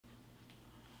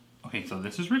Okay, so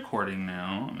this is recording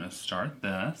now. I'm gonna start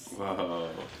this. Whoa.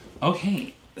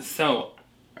 Okay, so...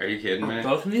 Are you kidding me?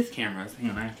 Both of these cameras...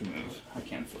 Hang on, I have to move. I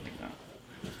can't sit like that.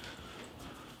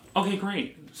 Okay,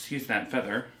 great. Excuse that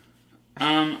feather.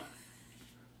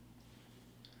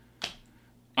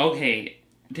 Okay,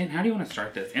 Dan, how do you want to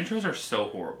start this? Intros are so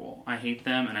horrible. I hate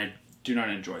them, and I do not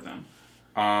enjoy them.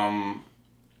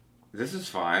 This is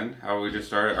fine. How we just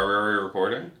started? Are we already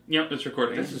recording? Yep, it's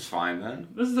recording. This is fine then.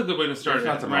 This is a good way to start. There's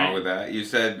nothing wrong with that. You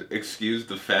said excuse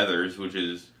the feathers, which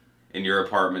is in your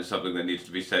apartment something that needs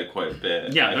to be said quite a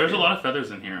bit. Yeah, there's a lot of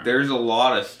feathers in here. There's a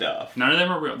lot of stuff. None of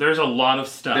them are real. There's a lot of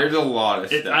stuff. There's a lot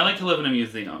of stuff. I like to live in a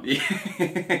museum.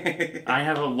 I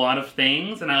have a lot of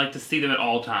things, and I like to see them at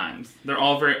all times. They're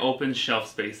all very open shelf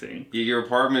spacing. Yeah, your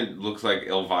apartment looks like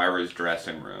Elvira's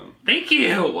dressing room. Thank you!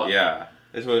 Yeah,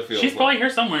 that's what it feels like. She's probably here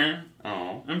somewhere.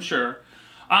 Oh. I'm sure.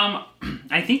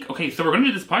 I think, okay, so we're going to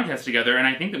do this podcast together, and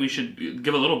I think that we should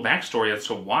give a little backstory as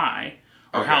to why,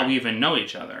 or how we even know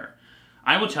each other.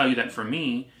 I will tell you that for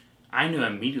me, I knew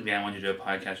immediately I wanted to do a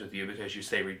podcast with you because you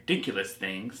say ridiculous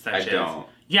things, such as... I don't.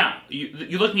 Yeah,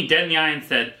 you looked me dead in the eye and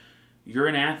said, "You're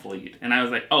an athlete," and I was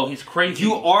like, "Oh, he's crazy."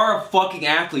 You are a fucking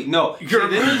athlete. No, you're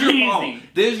this crazy. is your problem.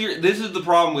 This is the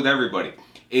problem with everybody.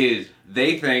 Is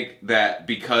they think that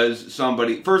because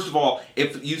somebody... First of all,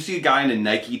 if you see a guy in a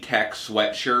Nike Tech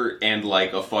sweatshirt and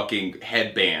like a fucking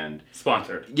headband...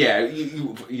 Sponsored. Yeah,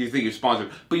 you think he's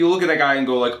sponsored. But you look at that guy and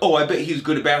go like, oh, I bet he's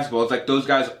good at basketball. It's like, those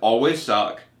guys always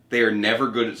suck. They are never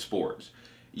good at sports.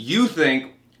 You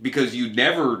think, because you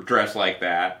never dress like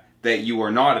that you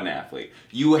are not an athlete.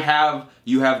 You have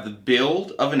the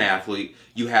build of an athlete.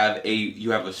 You have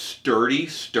a sturdy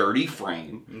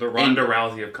frame. The Ronda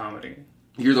Rousey of comedy.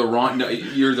 You're the Ronda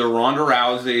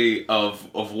Rousey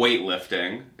of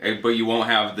weightlifting, but you won't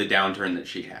have the downturn that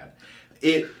she had.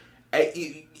 It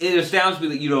astounds me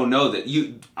that you don't know that.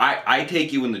 I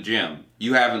take you in the gym.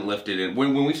 You haven't lifted in.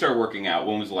 When we started working out,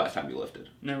 when was the last time you lifted?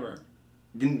 Never.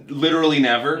 Literally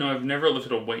never? No, I've never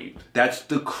lifted a weight. That's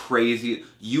the crazy...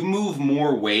 You move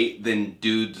more weight than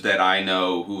dudes that I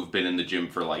know who've been in the gym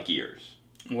for like years.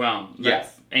 Well,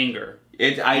 that's anger.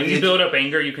 When you build up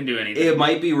anger, you can do anything. It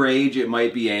might be rage, it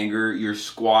might be anger. Your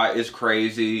squat is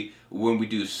crazy. When we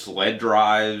do sled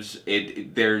drives,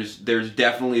 there's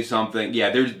definitely something. Yeah,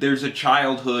 there's a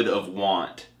childhood of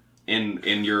want in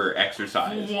your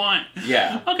exercise. Want.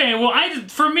 Yeah. Okay, well,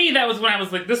 for me, that was when I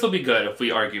was like, this will be good if we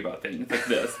argue about things like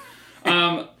this.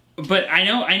 But I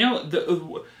know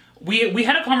we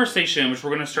had a conversation, which we're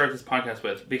going to start this podcast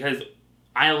with, because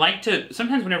I like to,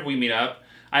 sometimes whenever we meet up,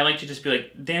 I like to just be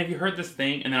like, Dan, have you heard this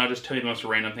thing? And then I'll just tell you the most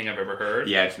random thing I've ever heard.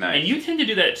 Yeah, it's nice. And you tend to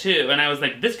do that too. And I was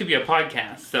like, this could be a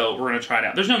podcast, so we're going to try it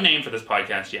out. There's no name for this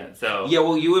podcast yet, so... Yeah,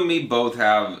 well, you and me both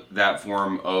have that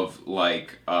form of,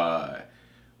 like,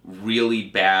 really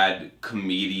bad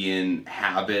comedian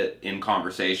habit in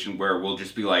conversation where we'll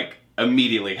just be like,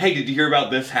 immediately, hey, did you hear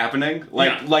about this happening?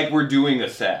 Like we're doing a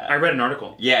set. I read an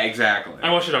article. Yeah, exactly.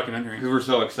 I watched a documentary. Because we're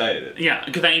so excited. Yeah,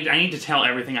 because I need to tell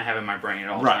everything I have in my brain at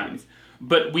all times.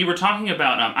 But we were talking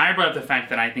about, I brought up the fact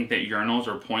that I think that urinals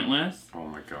are pointless. Oh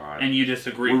my god. And you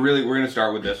disagree. We're going to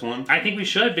start with this one? I think we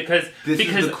should, because... This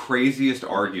is the craziest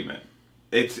argument.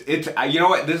 It's you know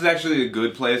what, this is actually a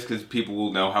good place because people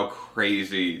will know how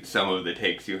crazy some of the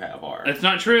takes you have are. That's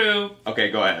not true.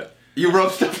 Okay, go ahead. You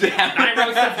wrote stuff down. I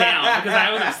wrote stuff down because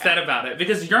I was upset about it.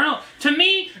 Because to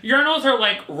me, urinals are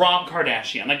like Rob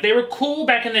Kardashian. Like, they were cool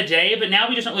back in the day, but now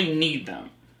we just don't really need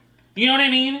them. You know what I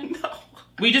mean? No.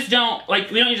 We just don't, like,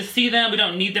 we don't need to see them, we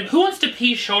don't need them. Who wants to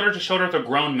pee shoulder to shoulder with a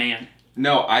grown man?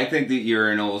 No, I think that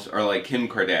urinals are like Kim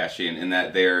Kardashian in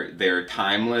that they're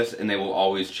timeless and they will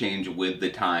always change with the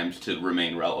times to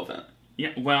remain relevant.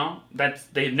 Yeah, well,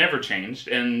 they've never changed,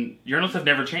 and urinals have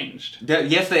never changed.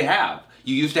 Yes, they have.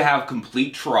 You used to have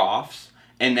complete troughs,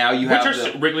 and now you have...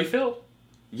 Which are Wrigley filled.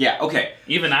 Yeah, okay.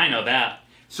 Even I know that.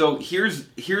 So here's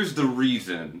the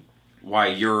reason why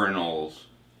urinals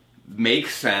make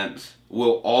sense,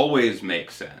 will always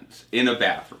make sense, in a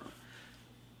bathroom.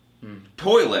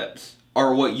 Toilets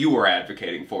are what you were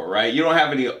advocating for, right? You don't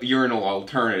have any urinal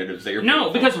alternatives that you're... No,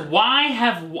 because why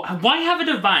have a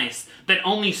device that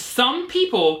only some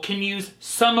people can use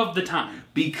some of the time?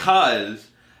 Because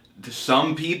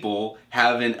some people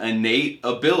have an innate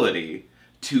ability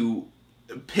to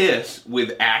piss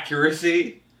with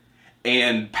accuracy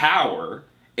and power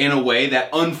in a way that,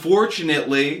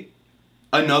 unfortunately,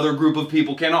 another group of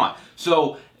people cannot.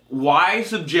 So why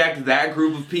subject that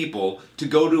group of people to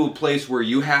go to a place where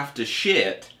you have to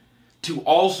shit to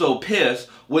also piss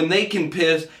when they can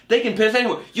piss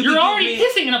anywhere. You're already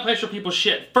pissing in a place where people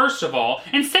shit, first of all.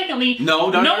 And secondly, no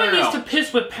one needs to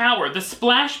piss with power. The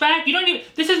splashback,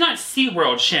 this is not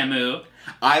SeaWorld, Shamu.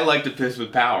 I like to piss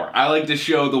with power. I like to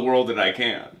show the world that I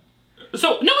can.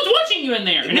 So, no one's watching you in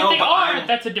there. And if they are,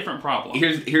 that's a different problem.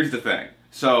 Here's the thing.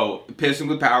 So, pissing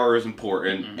with power is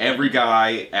important. Mm-hmm. Every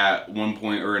guy at one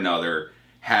point or another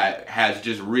has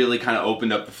just really kind of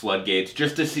opened up the floodgates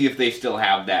just to see if they still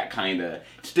have that kind of,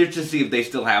 just to see if they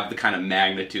still have the kind of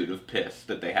magnitude of piss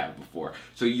that they have before.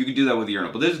 So you can do that with a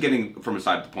urinal. But this is getting from a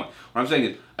side to the point. What I'm saying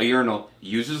is a urinal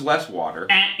uses less water.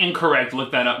 Incorrect.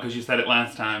 Look that up because you said it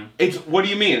last time. What do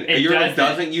you mean? A urinal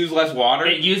doesn't use less water?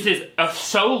 It uses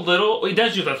so little. It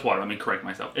does use less water. Let me correct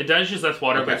myself. It does use less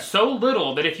water, but so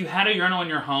little that if you had a urinal in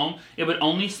your home, it would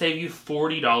only save you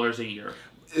 $40 a year.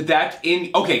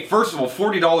 First of all,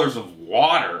 $40 of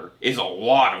water is a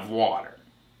lot of water.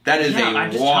 That is I'm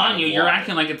just telling you, you're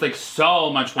acting like it's like so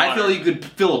much water. I feel like you could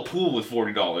fill a pool with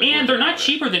 $40. And they're not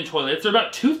cheaper than toilets. They're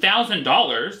about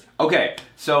 $2,000. Okay,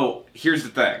 so here's the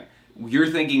thing. You're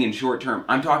thinking in short term.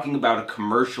 I'm talking about a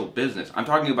commercial business. I'm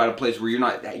talking about a place where you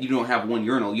don't have one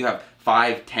urinal. You have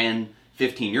 5, 10,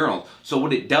 15 urinals. So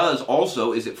what it does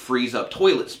also is it frees up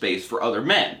toilet space for other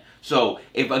men. So,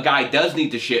 if a guy does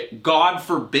need to shit, God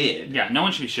forbid... Yeah, no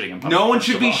one should be shitting in public. No one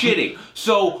should be shitting.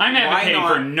 So, I'm advocating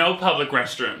for no public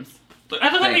restrooms. I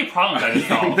don't have any problems I just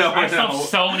solved. I solved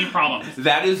so many problems.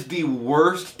 That is the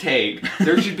worst take.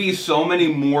 There should be so many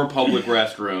more public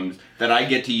restrooms that I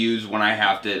get to use when I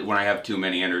have too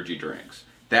many energy drinks.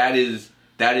 This is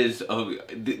an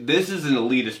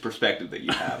elitist perspective that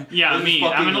you have. Yeah, I'm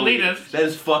an elitist. That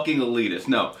is fucking elitist.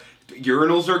 No.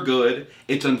 Urinals are good.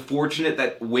 It's unfortunate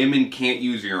that women can't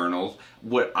use urinals.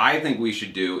 What I think we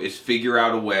should do is figure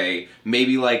out a way,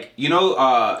 maybe like,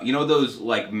 those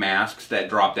like masks that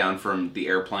drop down from the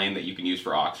airplane that you can use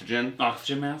for oxygen?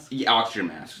 Oxygen masks? Yeah, oxygen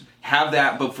masks. Have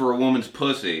that, but for a woman's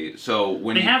pussy, so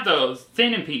when They have those.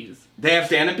 Stand-in peas. They have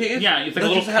stand-in peas? Yeah, it's like a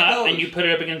little cup and you put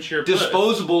it up against your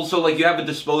disposable, so like you have a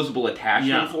disposable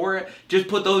attachment for it. Just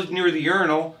put those near the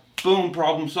urinal. Boom,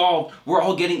 problem solved. We're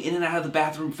all getting in and out of the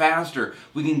bathroom faster.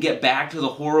 We can get back to the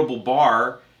horrible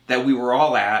bar that we were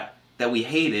all at, that we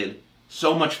hated,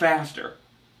 so much faster.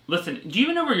 Listen, do you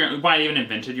even know why they even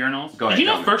invented urinals? Go ahead. Did you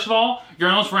know, first of all,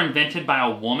 urinals were invented by a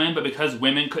woman, but because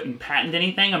women couldn't patent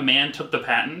anything, a man took the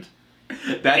patent?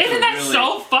 Isn't that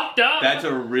so fucked up? That's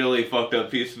a really fucked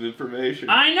up piece of information.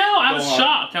 I know. I was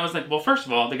shocked. I was like, well, first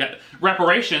of all, they got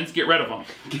reparations. Get rid of them.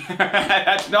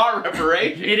 That's not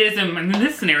reparations. It is in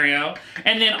this scenario.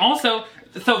 And then also,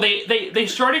 so they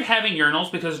started having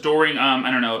urinals because during,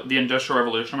 the Industrial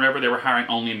Revolution or whatever, they were hiring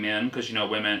only men because,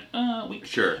 women,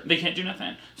 they can't do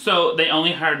nothing. So they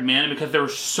only hired men, and because there were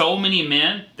so many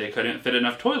men, they couldn't fit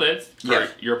enough toilets,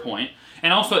 per your point.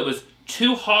 And also it was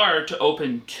too hard to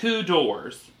open two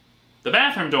doors, the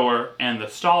bathroom door and the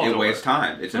stall door. It wastes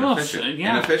time. It's inefficient.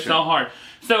 Inefficient. So hard.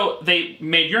 So they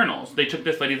made urinals. They took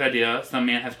this lady's idea. Some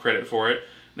man has credit for it.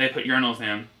 They put urinals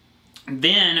in.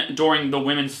 Then, during the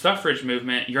women's suffrage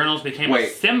movement, urinals became a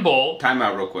symbol. Time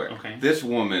out real quick. Okay. This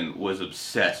woman was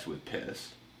obsessed with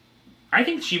piss. I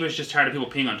think she was just tired of people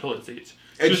peeing on toilet seats.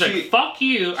 She was like, fuck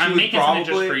you, I'm making something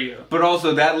just for you. But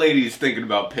also, that lady's thinking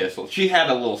about piss. She had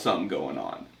a little something going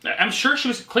on. I'm sure she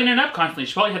was cleaning up constantly.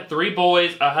 She probably had 3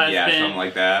 boys, a husband. Yeah, something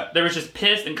like that. There was just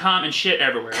piss and cum and shit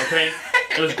everywhere, okay?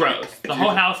 It was gross. The whole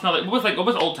house smelled like, what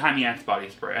was old-timey Axe body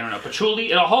spray? I don't know, patchouli?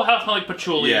 The whole house smelled like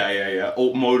patchouli. Yeah.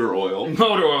 Old motor oil.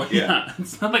 Motor oil, yeah. It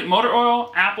smelled like motor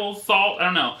oil, apples, salt, I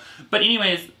don't know. But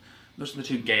anyways, those are the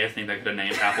 2 gayest things I could have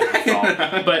named, apples and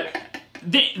salt. But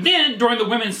then, during the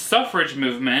women's suffrage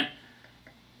movement,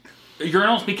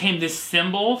 urinals became this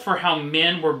symbol for how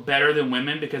men were better than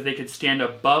women because they could stand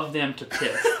above them to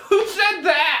piss. Who said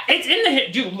that? It's in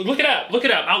the dude. Look it up.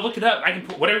 I'll look it up. I can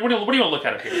put whatever. What do you want to look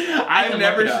at up here? I've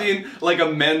never seen like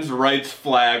a men's rights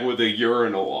flag with a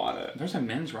urinal on it. There's a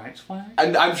men's rights flag.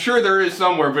 And I'm sure there is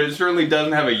somewhere, but it certainly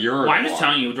doesn't have a urinal. Well, I'm just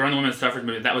telling you, during the women's suffrage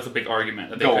movement, that was a big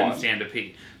argument that they couldn't stand to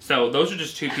pee. So those are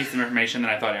just 2 pieces of information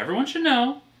that I thought everyone should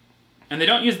know, and they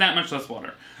don't use that much less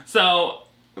water. So.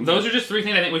 Those are just 3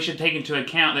 things I think we should take into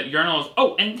account, that urinals...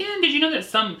 Oh, and then did you know that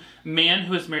some man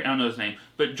who was married... I don't know his name,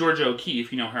 but Georgia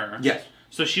O'Keeffe, you know her? Yes.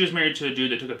 So she was married to a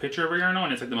dude that took a picture of a urinal,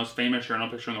 and it's like the most famous urinal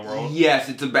picture in the world. Yes,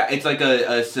 it's like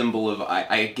a symbol of,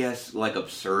 I guess, like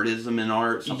absurdism in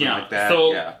art, something like that.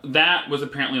 So that was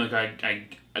apparently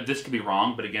like, this could be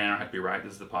wrong, but again, I don't have to be right.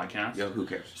 This is the podcast. Yeah, who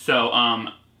cares? So,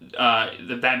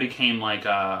 that became like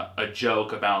a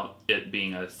joke about it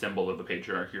being a symbol of the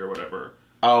patriarchy or whatever.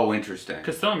 Oh, interesting.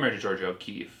 Because someone married Georgia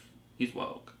O'Keeffe. He's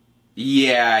woke.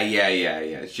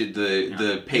 Yeah. Should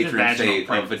the patron saint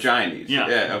of vaginas.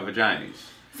 Yeah, of vaginas.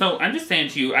 So I'm just saying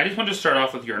to you, I just want to start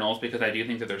off with urinals because I do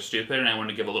think that they're stupid, and I want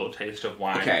to give a little taste of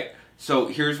why. Okay, so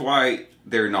here's why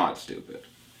they're not stupid.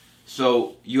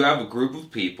 So you have a group of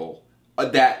people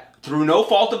that, through no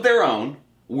fault of their own,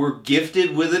 were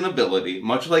gifted with an ability,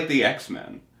 much like the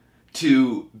X-Men,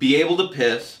 to be able to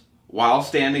piss while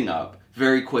standing up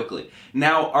very quickly.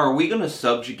 Now, are we going to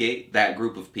subjugate that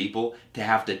group of people to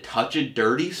have to touch a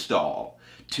dirty stall,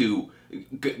 to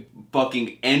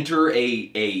fucking enter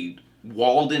a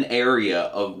walled-in area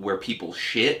of where people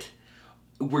shit?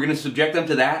 We're going to subject them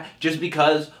to that just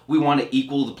because we want to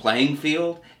equal the playing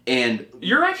field? And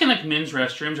you're acting like men's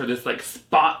restrooms are this like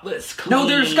spotless, clean, no,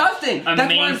 they're disgusting. That's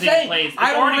what I'm saying. Place.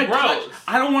 I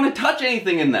don't want to touch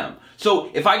anything in them.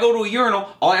 So if I go to a urinal,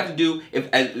 all I have to do,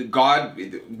 if God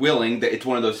willing, that it's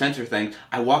one of those sensor things,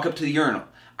 I walk up to the urinal,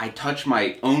 I touch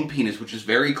my own penis, which is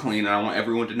very clean, and I want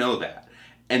everyone to know that.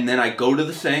 And then I go to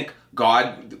the sink.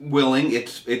 God willing,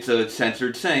 it's a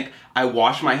censored sink. I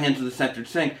wash my hands in the censored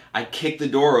sink. I kick the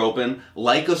door open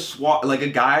like a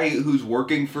guy who's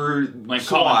working for like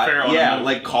SWAT. Colin Farrell. Yeah,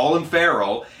 like Colin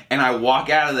Farrell. And I walk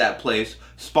out of that place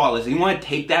spotless. You want to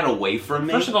take that away from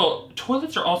me? First of all,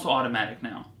 toilets are also automatic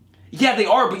now. Yeah, they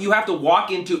are, but you have to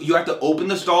you have to open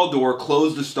the stall door,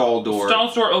 close the stall door.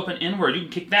 Stalls door open inward. You can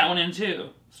kick that one in too.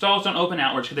 Stalls don't open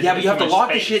outwards. Yeah, but you have to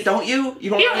lock the shit, don't you?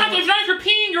 You don't have to. If you're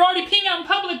peeing, you're already peeing out in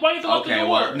public. Why do you have to lock the door? Okay,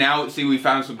 well, now, see, we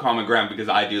found some common ground because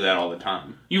I do that all the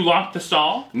time. You lock the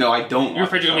stall? No, I don't. You're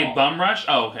afraid you're going to be bum rushed?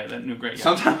 Oh, okay, then great. Yeah.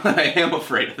 Sometimes I am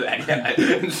afraid of that,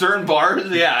 yeah. In certain bars,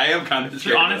 yeah, I am kind of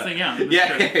scared. Honestly, yeah.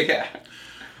 Yeah.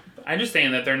 I'm just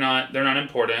saying that they're not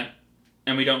important,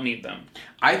 and we don't need them.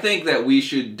 I think that we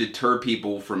should deter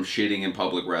people from shitting in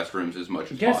public restrooms as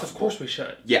much as possible. Yes, of course we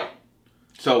should. Yeah.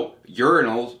 So,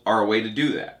 urinals are a way to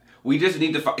do that. We just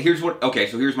need to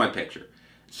here's my picture.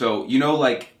 So, you know,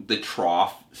 like, the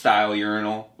trough-style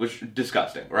urinal, which is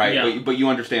disgusting, right? Yeah. But you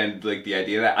understand, like, the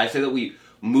idea of that. I say that we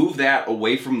move that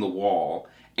away from the wall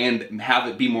and have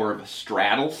it be more of a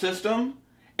straddle system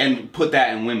and put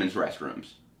that in women's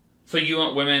restrooms. So you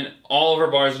want women all over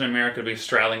bars in America to be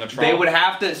straddling a trough? They would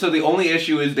have to, so the only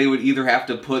issue is they would either have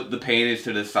to put the panties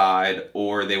to the side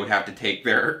or they would have to take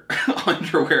their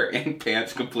underwear and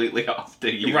pants completely off to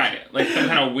use. Right, like some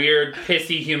kind of weird,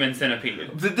 pissy human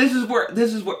centipede. This is where,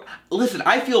 listen,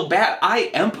 I feel bad. I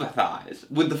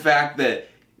empathize with the fact that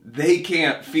they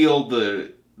can't feel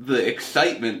the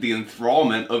excitement, the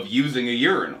enthrallment of using a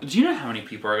urinal. Do you know how many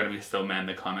people are going to be so mad in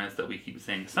the comments that we keep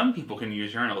saying some people can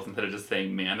use urinals instead of just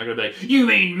saying man? They're going to be like, you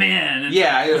mean men? And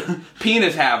yeah,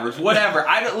 penis havers, whatever.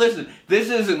 Listen,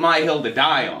 this isn't my hill to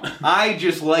die on. I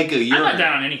just like a urinal. I'm not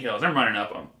down on any hills. I'm running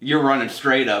up them. You're running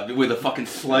straight up with a fucking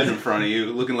sled in front of you,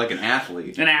 looking like an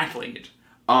athlete. An athlete.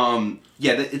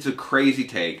 Yeah, it's a crazy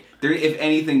take. There, if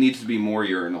anything, needs to be more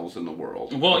urinals in the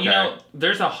world. Well, okay? You know,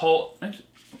 there's a whole...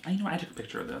 I took a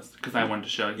picture of this because I wanted to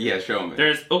show you. Yeah, show me.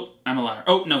 I'm a liar.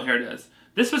 Oh, no, here it is.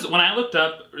 This was, when I looked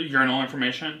up urinal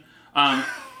information, oh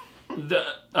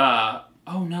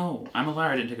no, I'm a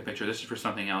liar, I didn't take a picture. This is for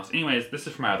something else. Anyways, this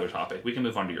is for my other topic. We can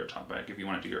move on to your topic if you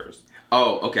want to do yours.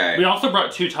 Oh, okay. We also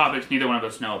brought two topics neither one of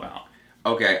us know about.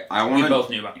 Okay, We both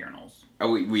knew about urinals.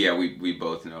 Oh, we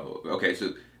both know. Okay,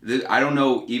 so I don't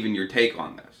know even your take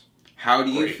on this. How do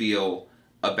you feel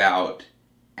about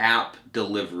app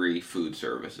delivery food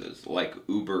services like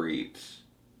Uber Eats,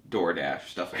 DoorDash,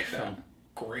 stuff like that? I feel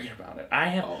great about it.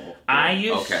 I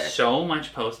use so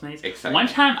much Postmates. Exciting. One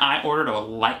time I ordered a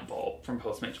light bulb from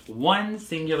Postmates. One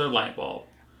singular light bulb.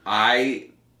 I'm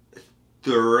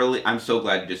so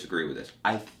glad you disagree with this.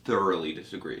 I thoroughly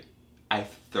disagree.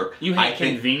 You hate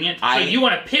convenient. So you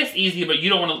want to piss easy, but you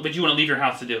don't want to. But you want to leave your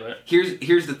house to do it.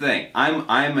 Here's the thing.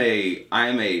 I'm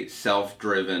a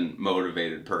self-driven,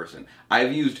 motivated person.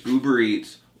 I've used Uber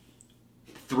Eats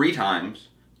 3 times,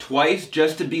 twice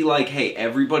just to be like, hey,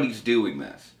 everybody's doing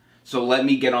this, so let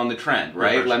me get on the trend,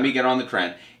 right? Let me get on the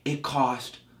trend. It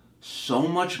cost so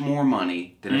much more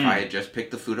money than if I had just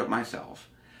picked the food up myself.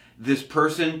 This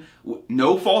person,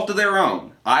 no fault of their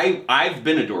own. I've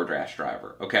been a DoorDash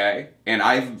driver, okay? And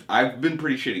I've been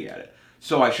pretty shitty at it.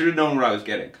 So I should have known what I was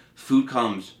getting. Food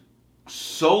comes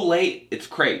so late, it's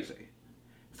crazy.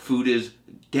 Food is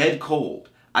dead cold.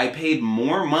 I paid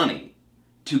more money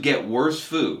to get worse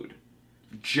food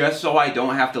just so I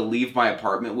don't have to leave my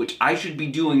apartment, which I should be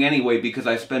doing anyway because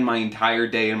I spend my entire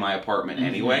day in my apartment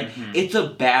anyway. Mm-hmm. It's a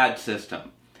bad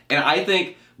system. And I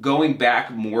think going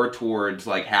back more towards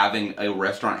like having a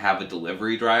restaurant have a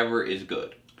delivery driver is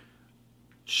good.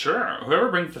 Sure. Whoever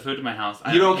brings the food to my house.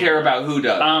 You don't care about who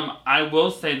does. I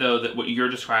will say, though, that what you're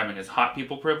describing is hot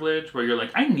people privilege, where you're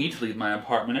like, I need to leave my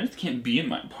apartment. I just can't be in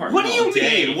my apartment. What do you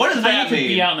mean? What does that mean? I need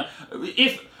to be out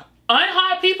if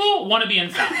unhot people want to be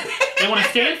inside. They want to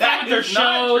stay inside with their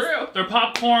shows, their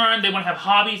popcorn. They want to have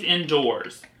hobbies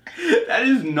indoors. That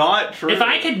is not true. If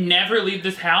I could never leave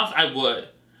this house, I would.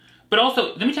 But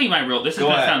also, let me tell you my real... This is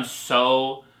going to sound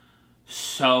so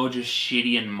just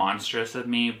shitty and monstrous of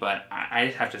me, but I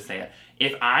just have to say it.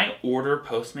 If I order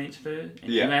Postmates food,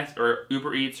 and you ask, or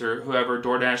Uber Eats, or whoever,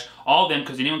 DoorDash, all of them,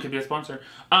 because anyone could be a sponsor,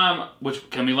 which,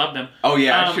 can we love them? Oh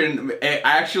yeah, I shouldn't...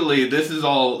 Actually, this is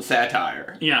all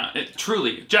satire. Yeah,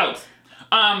 truly. Jokes.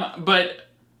 But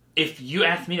if you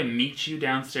ask me to meet you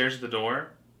downstairs at the door...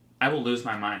 I will lose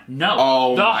my mind. No.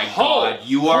 Oh my god.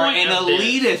 You are an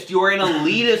elitist. You are an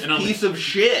elitist piece of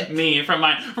shit. Me from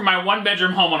my one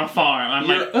bedroom home on a farm.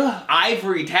 You're like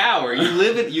ivory tower. You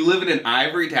live in an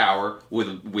ivory tower with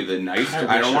a nice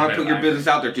I don't want to put your business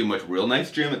out there too much. Real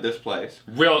nice gym at this place.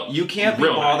 You can't be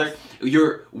bothered.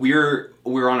 Nice.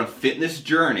 We're on a fitness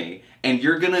journey. And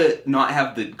you're gonna not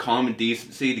have the common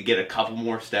decency to get a couple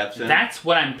more steps in? That's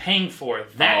what I'm paying for.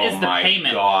 That is the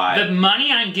payment. God. The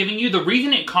money I'm giving you, the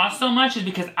reason it costs so much is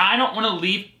because I don't want to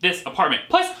leave this apartment.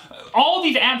 Plus, all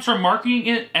these apps are marketing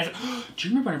it as... Do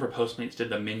you remember whenever Postmates did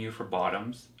the menu for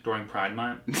bottoms during Pride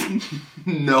Month?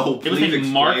 No, please explain that. It was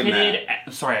marketed...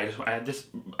 Sorry,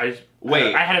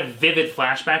 I had a vivid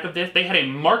flashback of this. They had a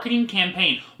marketing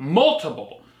campaign.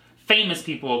 Multiple famous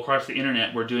people across the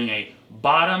internet were doing a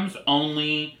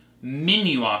bottoms-only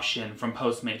menu option from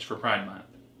Postmates for Pride Month.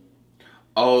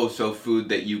 Oh, so food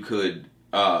that you could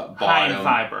high in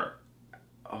fiber.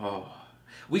 Oh.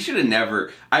 We should have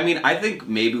never... I mean, I think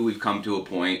maybe we've come to a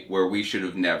point where we should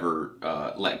have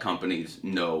never let companies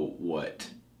know what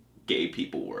gay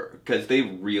people were. Because they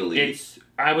really...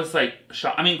 I was like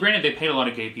shocked. I mean, granted, they paid a lot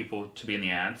of gay people to be in the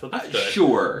ad, so that's good.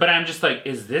 Sure. But I'm just like,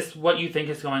 is this what you think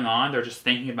is going on? They're just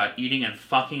thinking about eating and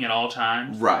fucking at all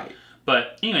times? Right.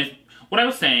 But anyways, what I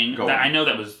was saying, I know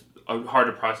that was hard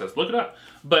to process. Look it up.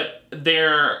 But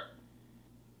they're...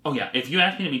 Oh yeah, if you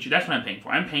ask me to meet you, that's what I'm paying for.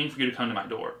 I'm paying for you to come to my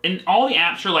door. And all the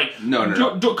apps are like, no.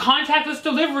 Contactless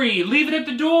delivery, leave it at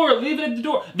the door, leave it at the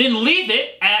door. Then leave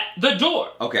it at the door.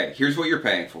 Okay, here's what you're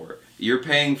paying for. You're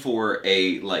paying for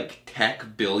a,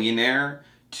 tech billionaire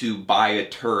to buy a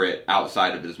turret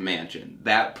outside of his mansion.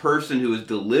 That person who is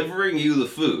delivering you the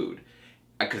food,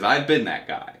 because I've been that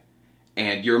guy,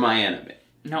 and you're my enemy.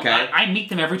 No, okay? I meet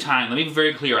them every time. Let me be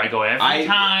very clear. I go every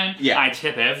time. Yeah. I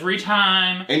tip every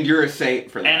time. And you're a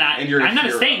saint for that. I'm not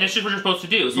a saint. That's just what you're supposed to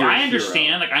do. So I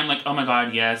understand. I'm like, oh my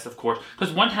god, yes, of course.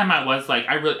 Because one time I was like,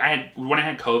 when I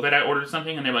had COVID, I ordered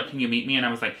something, and they were like, can you meet me? And I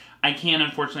was like, I can't.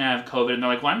 Unfortunately, I have COVID. And they're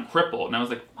like, well, I'm crippled. And I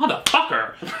was like,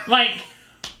 motherfucker.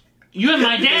 You and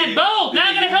my dad both. Now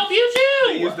I'm gonna help you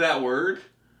too. They use that word.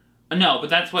 No, but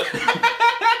that's what...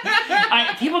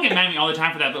 people get mad at me all the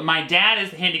time for that, but my dad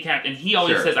is handicapped, and he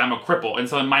always says I'm a cripple, and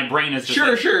so my brain is just No,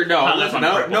 listen,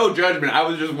 no judgment. I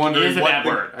was just wondering... It is a bad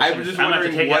word. I'm going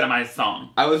to take it out of my song.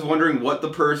 I was wondering what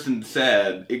the person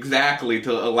said exactly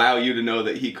to allow you to know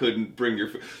that he couldn't bring your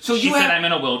food. So she said I'm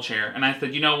in a wheelchair, and I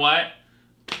said, you know what?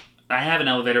 I have an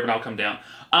elevator, but I'll come down.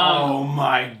 Oh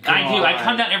my god. I do. I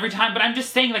come down every time, but I'm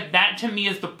just saying, that to me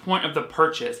is the point of the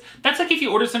purchase. That's like if you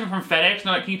order something from FedEx, and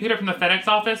they're like, can you pick it up from the FedEx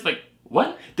office?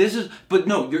 What? But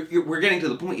no, we're getting to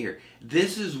the point here.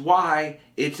 This is why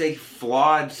it's a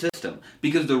flawed system.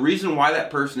 Because the reason why that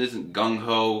person isn't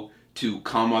gung-ho to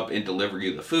come up and deliver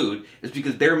you the food is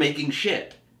because they're making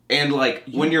shit. And,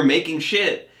 when you're making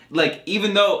shit...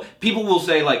 even though people will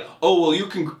say, oh, well, you're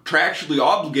contractually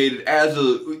obligated as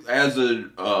a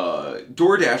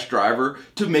DoorDash driver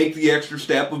to make the extra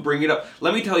step of bringing it up.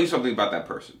 Let me tell you something about that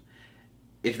person.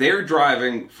 If they're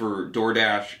driving for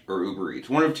DoorDash or Uber Eats,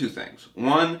 one of two things.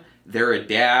 One, they're a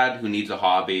dad who needs a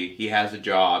hobby. He has a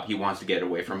job. He wants to get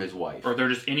away from his wife. Or they're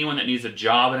just anyone that needs a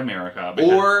job in America.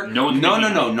 Or, no,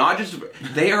 not just...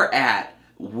 They are at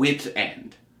wit's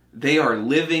end. They are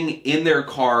living in their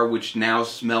car, which now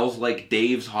smells like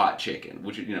Dave's hot chicken,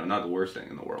 which is, not the worst thing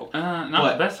in the world.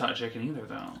 Not the best hot chicken either,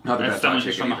 though. Not the best hot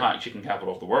chicken from the hot chicken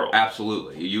capital of the world.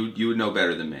 Absolutely. You would know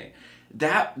better than me.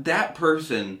 That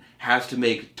person has to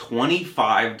make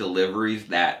 25 deliveries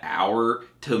that hour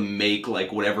to make,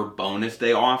 whatever bonus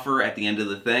they offer at the end of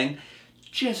the thing.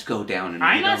 Just go down and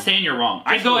I'm not saying you're wrong.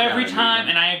 I go every time,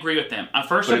 and I agree with them.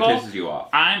 First of all... But it pisses you off.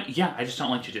 I just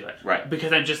don't like to do it. Right.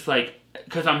 Because I'm just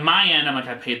because on my end, I'm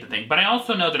I paid the thing. But I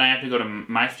also know that I have to go to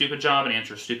my stupid job and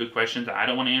answer stupid questions that I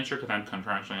don't want to answer because I'm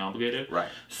contractually obligated. Right.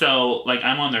 So,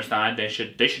 I'm on their side. They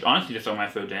should honestly just throw my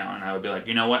food down, and I would be like,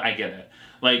 you know what, I get it.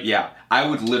 Like, yeah, I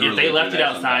would literally. If they left it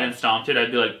outside sometimes. and stomped it,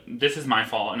 I'd be like, this is my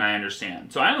fault and I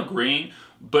understand. So I'm agreeing,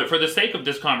 but for the sake of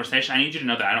this conversation, I need you to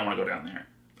know that I don't want to go down there.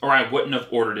 Or I wouldn't have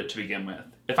ordered it to begin with.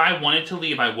 If I wanted to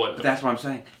leave, I would have. But that's what I'm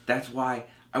saying. That's why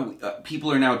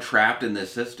people are now trapped in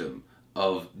this system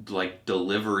of, like,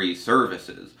 delivery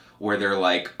services where they're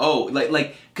like, oh,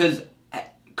 because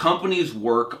companies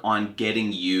work on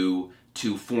getting you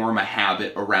to form a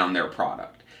habit around their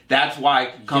product. That's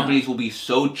why companies will be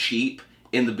so cheap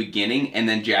in the beginning and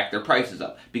then jack their prices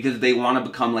up, because they want to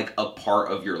become, like, a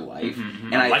part of your life.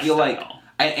 And I feel like,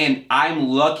 and I'm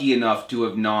lucky enough to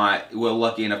have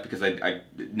lucky enough because I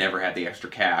never had the extra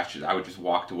cash. I would just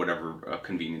walk to whatever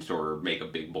convenience store or make a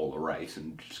big bowl of rice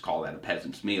and just call that a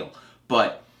peasant's meal.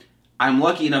 But I'm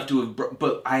lucky enough to have,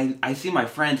 but I see my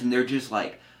friends and they're just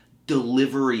like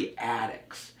delivery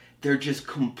addicts. They're just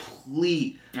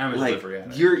complete, like,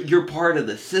 you're part of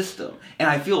the system. And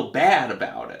I feel bad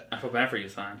about it. I feel bad for you,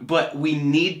 son. But we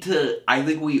need to, I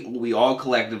think we all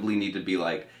collectively need to be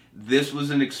like, this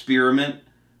was an experiment,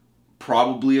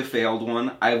 probably a failed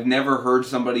one. I've never heard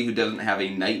somebody who doesn't have a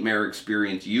nightmare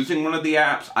experience using one of the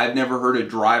apps. I've never heard a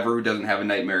driver who doesn't have a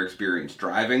nightmare experience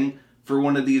driving for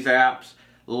one of these apps.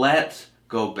 Let's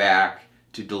go back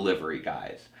to delivery,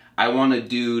 guys. I want a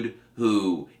dude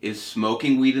who is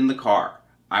smoking weed in the car.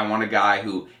 I want a guy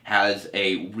who has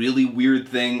a really weird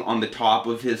thing on the top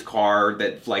of his car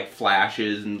that, like,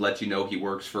 flashes and lets you know he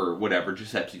works for whatever,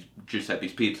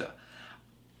 Giuseppe's Pizza.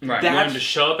 Right, you want him to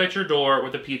show up at your door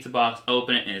with a pizza box,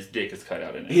 open it, and his dick is cut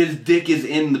out in it. His dick is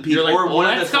in the pizza. You're like, or one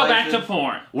let's of the go slices, back to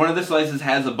porn. One of the slices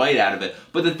has a bite out of it.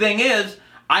 But the thing is,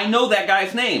 I know that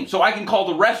guy's name, so I can call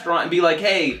the restaurant and be like,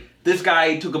 hey, this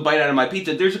guy took a bite out of my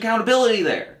pizza. There's accountability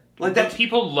there. Like, that.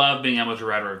 People love being able to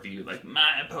write a review, like,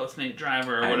 my Postmate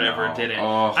driver or whatever did it.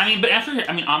 Oh. But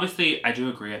obviously, I do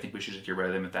agree. I think we should just get rid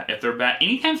of them with that. If they're bad,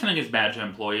 anytime something is bad to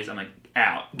employees, I'm like,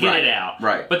 out. Get it out.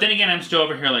 Right. But then again, I'm still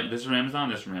over here like, this is from Amazon,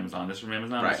 this is from Amazon, this is from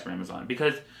Amazon, this is from Amazon.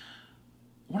 Because,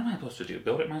 what am I supposed to do?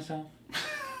 Build it myself?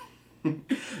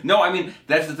 No, I mean,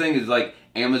 that's the thing is, like,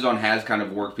 Amazon has kind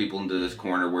of worked people into this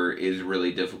corner where it is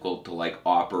really difficult to, like,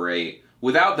 operate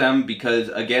without them because,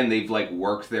 again, they've, like,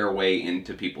 worked their way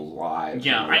into people's lives.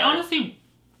 Yeah, I honestly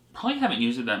probably haven't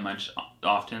used it that much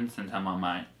often since I'm on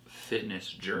my fitness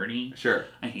journey. Sure.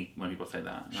 I hate when people say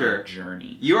that. Sure.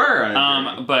 Journey. You are on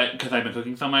a journey. But, because I've been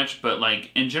cooking so much, but,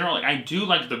 like, in general, like, I do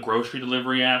like the grocery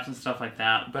delivery apps and stuff like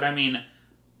that, but, I mean,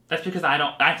 that's because I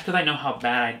know how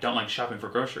bad I don't like shopping for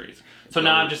groceries. So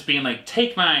now I'm just being like,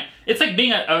 it's like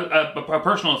being a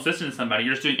personal assistant to somebody.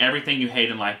 You're just doing everything you hate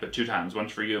in life, but 2 times.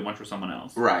 Once for you and once for someone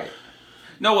else. Right.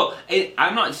 No, well,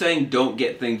 I'm not saying don't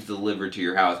get things delivered to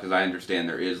your house, because I understand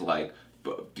there is, like,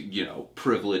 you know,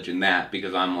 privilege in that,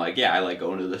 because I'm like, yeah, I like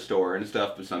going to the store and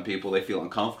stuff, but some people, they feel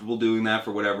uncomfortable doing that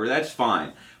for whatever. That's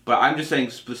fine. But I'm just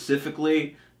saying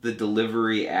specifically the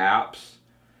delivery apps,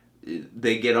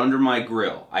 they get under my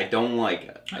grill. I don't like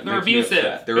it. They're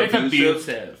abusive. They're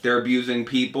abusive. They're abusing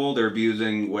people. They're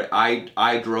abusing what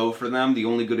I drove for them. The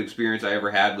only good experience I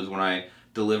ever had was when I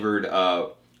delivered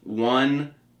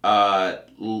one. I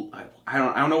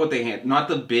don't know what they had. Not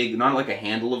the big, not like a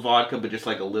handle of vodka, but just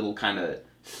like a little kind of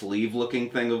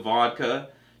sleeve-looking thing of vodka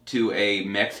to a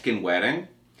Mexican wedding.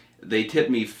 They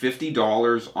tipped me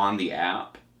 $50 on the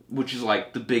app, which is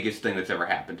like the biggest thing that's ever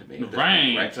happened to me.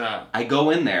 Right. I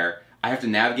go in there. I have to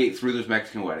navigate through this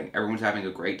Mexican wedding. Everyone's having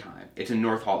a great time. It's in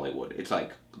North Hollywood. It's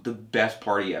like the best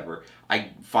party ever.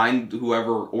 I find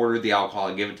whoever ordered the alcohol,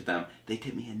 I give it to them. They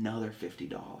tip me another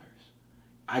 $50.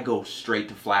 I go straight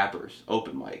to Flappers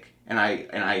open mic, and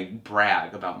I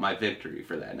brag about my victory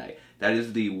for that night. That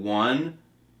is the one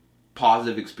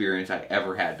positive experience I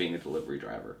ever had being a delivery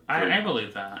driver. I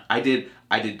believe that. I did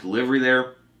delivery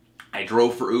there. I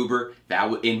drove for Uber.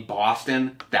 That was in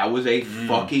Boston. That was a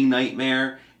fucking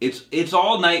nightmare. It's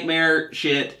all nightmare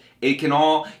shit. It can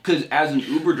all, because as an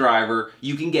Uber driver,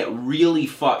 you can get really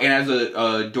fucked, and as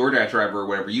a DoorDash driver or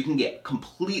whatever, you can get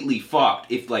completely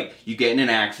fucked if, like, you get in an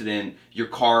accident, your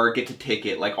car gets a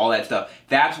ticket, like, all that stuff.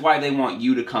 That's why they want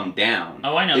you to come down.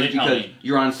 Oh, I know, they tell me. Because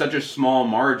you're on such a small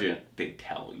margin. They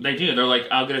tell you. They do. They're like,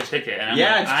 I'll get a ticket. And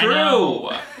I'm it's true. I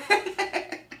know.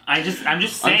 I'm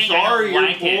just saying. I'm sorry, I don't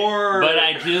like you're poor. it, but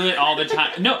I do it all the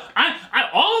time. No,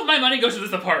 all of my money goes to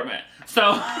this apartment.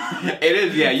 So it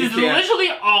is, yeah. You can't. Literally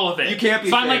all of it. You can't be.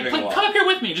 So I'm like, come up here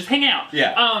with me. Just hang out.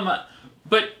 Yeah.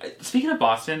 But speaking of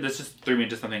Boston, this just threw me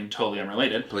into something totally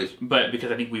unrelated. Please. But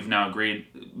because I think we've now agreed,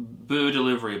 boo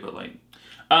delivery, but like.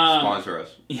 Sponsor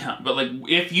us. Yeah, but like,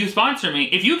 if you sponsor me,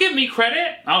 if you give me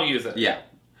credit, I'll use it. Yeah,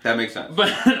 that makes sense. But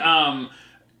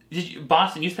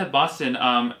Boston, you said Boston.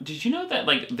 Did you know that,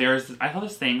 like, I saw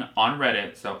this thing on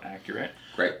Reddit, so accurate.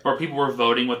 Great. Where people were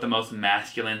voting what the most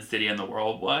masculine city in the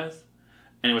world was.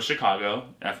 And it was Chicago,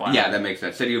 FYI. Yeah, that makes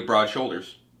sense. City of broad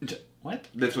shoulders. What?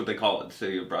 That's what they call it, the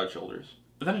city of broad shoulders.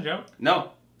 Is that a joke?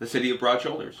 No, the city of broad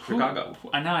shoulders, Chicago.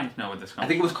 Now I know what this comes I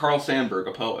think it was Carl Sandburg,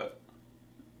 a poet.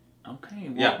 Okay,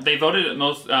 well, yeah. They voted it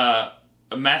most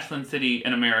masculine city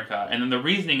in America, and then the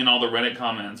reasoning in all the Reddit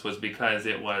comments was because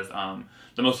it was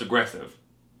the most aggressive.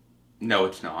 No,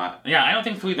 it's not. Yeah, I don't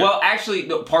think so either. Well, actually,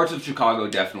 no, parts of Chicago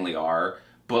definitely are,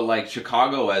 but like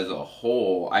Chicago as a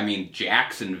whole, I mean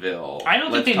Jacksonville. I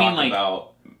don't think they mean about...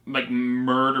 like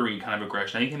murdery kind of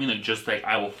aggression. I think they mean like just like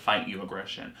I will fight you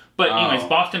aggression. But anyways,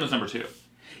 Boston was number 2.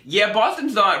 Yeah,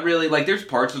 Boston's not really, like, there's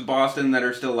parts of Boston that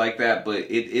are still like that, but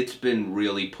it's been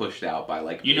really pushed out by,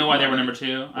 like... You know why they were number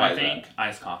 2? Why I think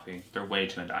iced coffee. They're way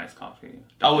too into iced coffee.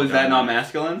 Is that not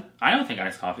masculine? I don't think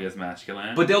iced coffee is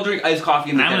masculine. But they'll drink iced coffee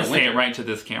in the I'm dead of winter. going to say it right to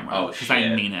this camera. Oh, because shit.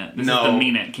 I mean it. This is the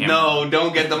mean it camera. No,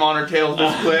 don't get them on our tails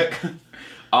this quick.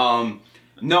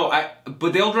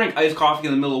 But they'll drink iced coffee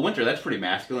in the middle of winter. That's pretty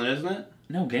masculine, isn't it?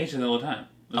 No, gays do that all the time.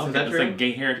 It's like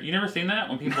gay hair. You never seen that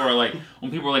when people are like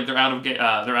they're out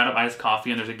of iced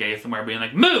coffee and there's a gay somewhere being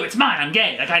like, "Moo, it's mine. I'm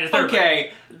gay. Like I deserve it."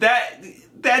 Okay,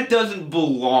 that doesn't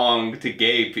belong to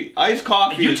gay people. Iced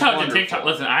coffee. You is talk to wonderful. TikTok.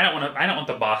 Listen, I don't want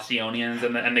the Bostonians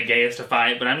and the gays to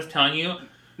fight, but I'm just telling you.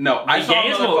 No, I saw a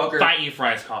gays will motherfucker fight you for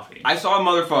iced coffee. I saw a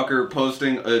motherfucker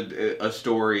posting a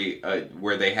story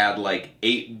where they had like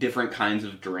 8 different kinds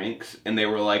of drinks, and they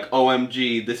were like,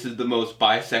 "OMG, this is the most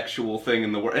bisexual thing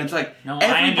in the world." And it's like, no,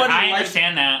 I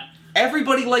understand that.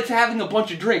 Everybody likes having a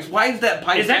bunch of drinks. Why is that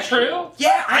bisexual? Is that true?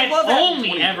 Yeah, I love I've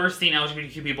only ever seen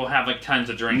LGBTQ people have like tons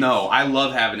of drinks. No, I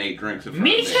love having 8 drinks in front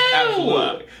Me of me. too!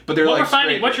 Absolutely. But they're what like we're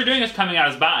finding, what you're doing is coming out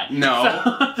as bi.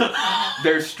 No.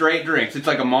 They're straight drinks. It's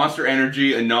like a Monster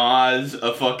Energy, a Nas,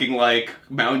 a fucking like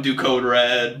Mountain Dew Code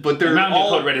Red. But they're Mountain Dew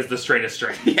Code Red is the straightest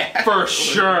drink. Yeah. For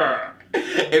sure.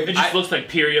 If it just looks like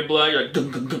period blood, you're like,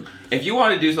 gung, gung, gung. If you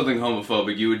want to do something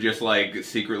homophobic, you would just like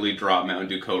secretly drop Mountain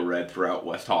Dew Code Red throughout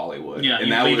West Hollywood. Yeah, and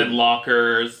you that leave would... in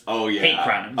lockers. Oh yeah, hate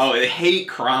crimes. Oh, hate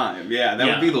crime. Yeah, that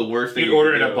would be the worst thing. You'd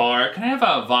order at a bar. Can I have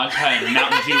a vodka and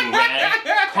Mountain Dew Red?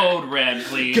 Code Red,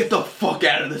 please. Get the fuck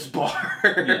out of this bar.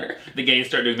 Yeah. The gays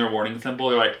start doing their warning symbol.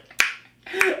 They're like,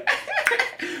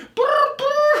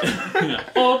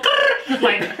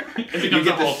 like it becomes you get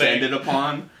the whole thing. descended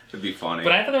upon. It'd be funny.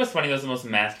 But I thought it was funny. That was the most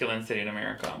masculine city in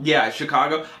America. Yeah,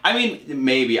 Chicago. I mean,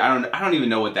 maybe I don't even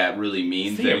know what that really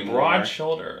means City anymore. of broad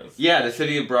shoulders. Yeah, the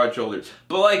city of broad shoulders.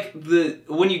 But like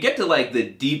when you get to like the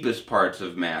deepest parts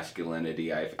of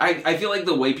masculinity, I feel like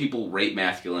the way people rate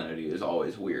masculinity is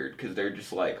always weird because they're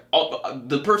just like, oh,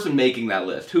 the person making that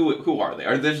list. Who are they?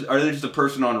 Are they just a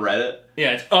person on Reddit?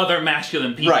 Yeah, it's other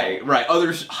masculine people. Right.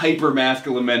 Other hyper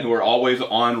masculine men who are always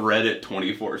on Reddit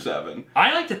 24/7.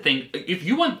 I like to think if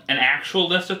you want an actual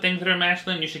list of things that are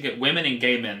masculine, you should get women and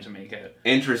gay men to make it.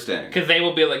 Interesting. Because they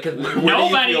will be like, because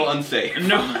nobody feel unsafe.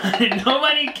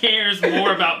 Nobody cares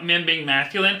more about men being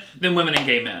masculine than women and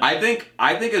gay men. I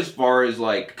think as far as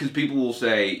like, because people will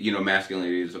say,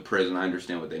 masculinity is a prison. I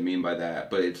understand what they mean by that,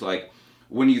 but it's like.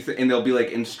 When you and they'll be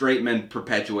like, and straight men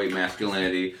perpetuate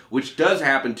masculinity, which does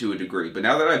happen to a degree. But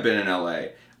now that I've been in LA,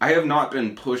 I have not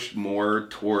been pushed more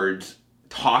towards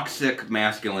toxic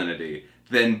masculinity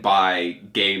than by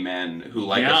gay men who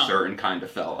like a certain kind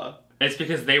of fella. It's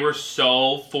because they were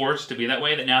so forced to be that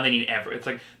way that now they need it's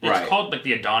like it's called like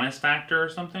the Adonis factor or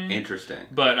something. Interesting.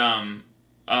 But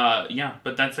yeah,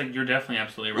 but that's like you're definitely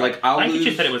absolutely right. Like I think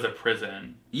you said it was a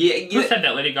prison. Yeah. Who said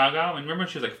that? Lady Gaga? I mean, remember when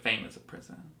she was like famous at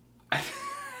prison.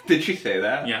 Did she say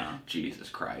that? Yeah. Jesus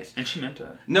Christ. And she meant it.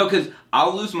 No, because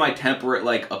I'll lose my temper at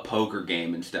like a poker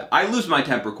game and stuff. I lose my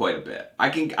temper quite a bit. I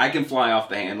can fly off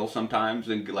the handle sometimes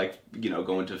and like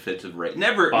go into fits of rage.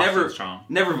 Never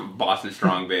Boston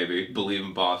strong, baby. Believe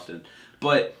in Boston.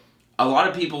 But a lot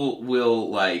of people will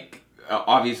like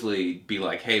obviously be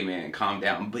like, "Hey man, calm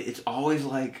down." But it's always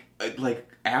like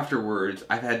afterwards.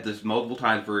 I've had this multiple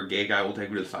times where a gay guy will take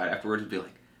me to the side afterwards and be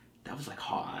like, "That was like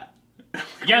hot."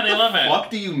 Yeah, they love it.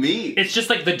 What do you mean? It's just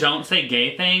like the don't say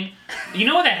gay thing. You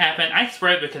know what that happened? I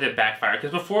swear because it backfired.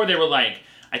 Because before they were like,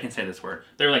 I can say this word.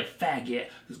 They were like faggot,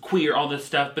 queer, all this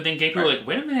stuff. But then gay people were like,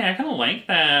 wait a minute, I kind of like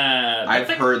that. I've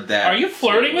heard that. Are you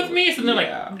flirting with me? So they're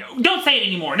like, no, don't say it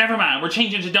anymore. Never mind. We're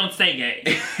changing to don't say gay.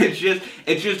 it's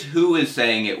just who is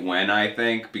saying it when, I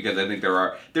think, because I think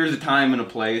there's a time and a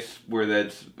place where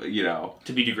that's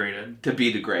to be degraded. To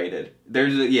be degraded.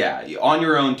 There's on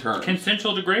your own terms.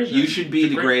 Consensual degradation. You should be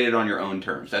degraded on your own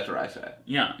terms. That's what I say.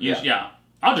 Yeah.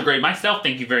 I'll degrade myself,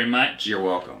 thank you very much. You're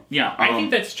welcome. Yeah, I think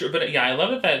that's true. But yeah, I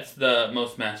love that that's the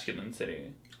most masculine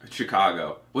city.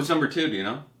 Chicago. What's number 2, do you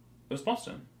know? It was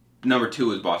Boston. Number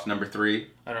 2 is Boston. Number 3?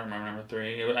 I don't remember number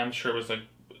 3. I'm sure it was like,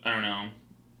 I don't know.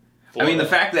 Florida. I mean, the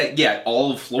fact that,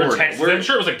 all of Florida. Texas. I'm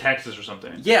sure it was like Texas or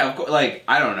something. Yeah, of course, like,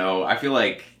 I don't know. I feel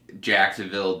like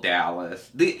Jacksonville, Dallas.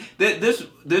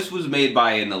 This was made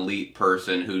by an elite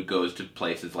person who goes to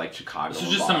places like Chicago. This is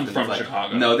just someone from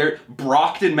Chicago. No, they're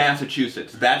Brockton,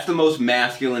 Massachusetts. That's the most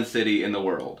masculine city in the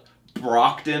world.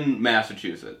 Brockton,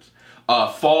 Massachusetts.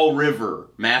 Fall River,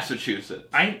 Massachusetts.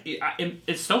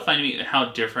 It's so funny to me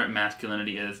how different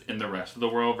masculinity is in the rest of the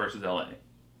world versus LA.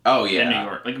 Oh yeah, in New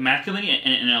York. Like masculinity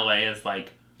in LA is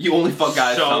like you only fuck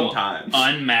guys so sometimes.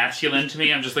 Unmasculine to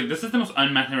me. I'm just like, this is the most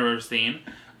unmasculine I've ever seen.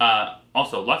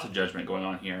 Also, lots of judgment going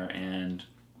on here, and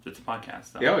it's a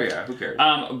podcast. So. Oh yeah, who cares?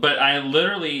 But I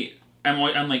literally, I'm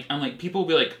like, people will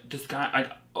be like, this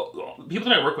guy, people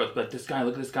that I work with, like, this guy,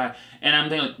 look at this guy, and I'm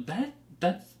thinking like,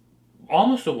 that's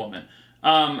almost a woman,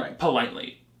 right.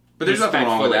 Politely. But there's nothing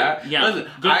wrong with that. Yeah, listen,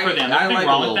 good for them. There's nothing like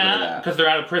wrong with that because they're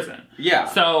out of prison. Yeah.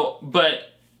 So, but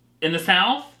in the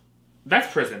South,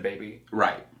 that's prison, baby.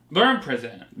 Right. They're in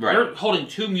prison. Right. They're holding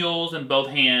 2 mules in both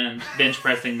hands, bench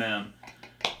pressing them.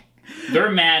 They're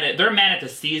mad at the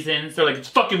seasons. They're like, it's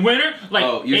fucking winter. Like,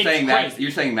 oh, you're saying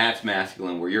that's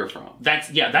masculine where you're from.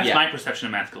 That's my perception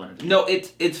of masculinity. No,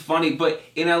 it's funny, but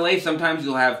in LA sometimes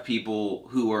you'll have people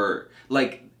who are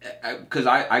like, because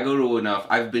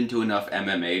I've been to enough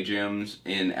MMA gyms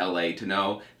in LA to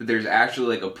know that there's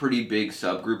actually like a pretty big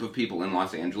subgroup of people in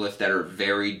Los Angeles that are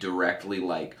very directly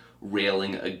like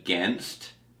railing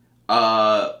against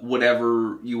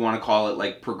whatever you want to call it,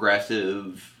 like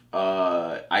progressive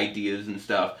ideas and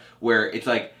stuff, where it's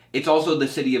like, it's also the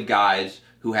city of guys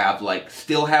who have like,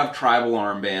 still have tribal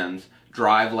armbands,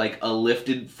 drive like a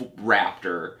lifted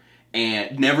Raptor,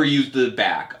 and never use the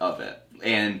back of it.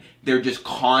 And they're just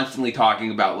constantly talking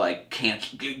about like,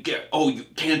 you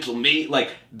cancel me.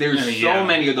 Like, there's so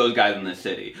many of those guys in this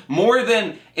city. More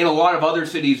than in a lot of other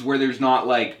cities where there's not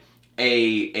like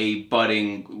a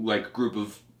budding like group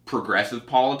of progressive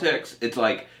politics. It's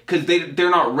like, because they're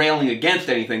not railing against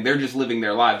anything, they're just living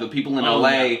their lives. The people in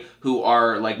LA who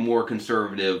are like more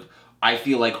conservative, I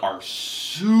feel like are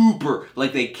super,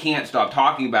 like they can't stop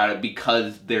talking about it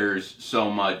because there's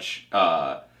so much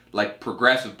like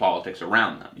progressive politics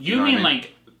around them. You know mean what I mean?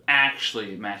 like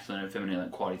actually masculine and feminine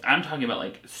qualities? I'm talking about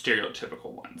like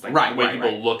stereotypical ones, like the way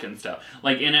people look and stuff.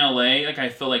 Like in LA, like I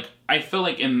feel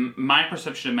like in my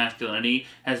perception of masculinity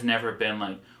has never been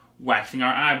like waxing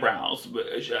our eyebrows,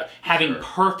 having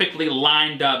perfectly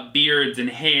lined up beards and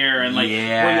hair, and like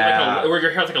where your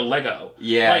hair's like a Lego.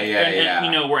 And,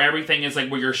 you know, where everything is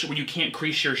like where you can't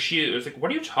crease your shoes. Like,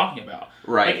 what are you talking about?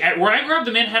 Right. Like where I grew up,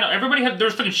 the men there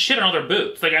was fucking shit on all their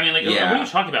boots. Like, I mean, like, what are you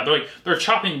talking about? They're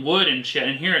chopping wood and shit.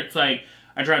 And here it's like,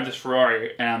 I drive this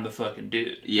Ferrari and I'm the fucking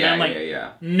dude. Yeah, and I'm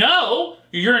like, no,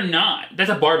 you're not. That's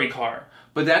a Barbie car.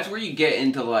 But that's where you get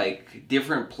into, like,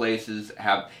 different places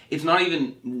have... It's not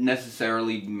even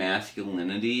necessarily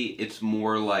masculinity. It's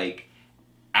more, like,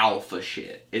 alpha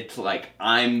shit. It's, like,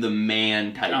 I'm the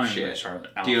man type shit.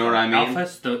 Do you know what I mean?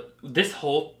 Alpha's this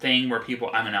whole thing where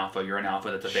I'm an alpha, you're an alpha,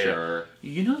 that's a beta. Sure.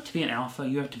 You know, to be an alpha,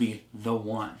 you have to be the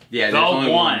one. Yeah, there's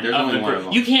only one of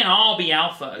them. You can't all be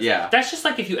alphas. Yeah. That's just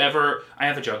like if you ever... I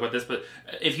have a joke about this, but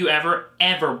if you ever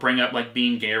bring up, like,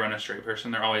 being gay around a straight person,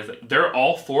 they're always like... They're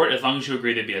all for it as long as you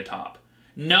agree to be a top.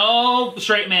 No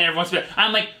straight man ever wants to be...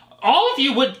 I'm like, all of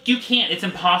you would... You can't. It's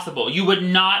impossible. You would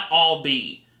not all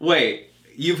be. Wait,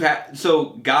 so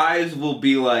guys will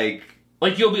be like...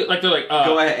 Like, you'll be, like, they're like,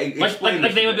 go ahead, explain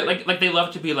like they would be, like, they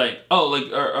love to be like, oh,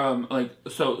 like,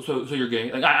 so you're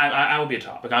gay? Like, I would be a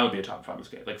top. Like, I would be a top if I was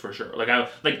gay. Like, for sure. Like,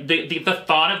 the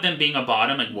thought of them being a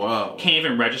bottom, like, whoa, can't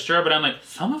even register, but I'm like,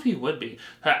 some of you would be.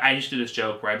 I used to do this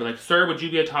joke where I'd be like, sir, would you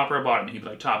be a top or a bottom? And he'd be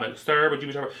like, top. Like, sir, would you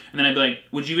be a top? And then I'd be like,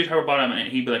 would you be a top or bottom?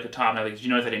 And he'd be like, a top. And I'd be like, did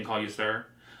you notice I didn't call you sir?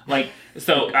 Like,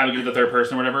 so I would give the third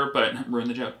person or whatever, but ruin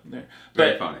the joke there.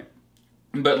 Very funny.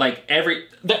 But, like,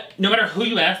 no matter who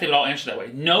you ask, they would all answer that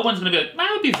way. No one's going to be like,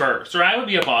 I would be verse, or I would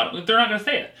be a bottom. They're not going to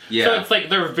say it. Yeah. So it's like,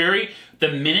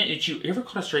 the minute that you ever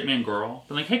called a straight man girl,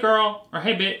 they're like, hey girl, or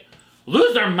hey bitch,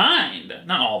 lose their mind.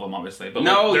 Not all of them, obviously. But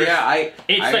no, like, I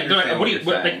it's I like, they're like,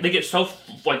 like, they get so,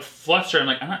 like, flustered. I'm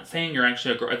like, I'm not saying you're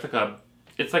actually a girl.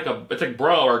 It's like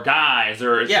bro, or guys,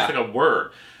 or it's just like a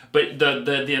word. But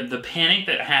the panic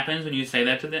that happens when you say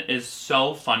that to them is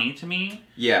so funny to me.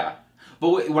 Yeah.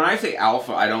 But when I say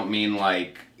alpha, I don't mean,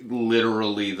 like,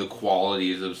 literally the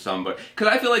qualities of somebody. Because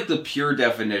I feel like the pure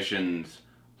definitions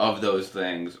of those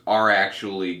things are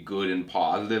actually good and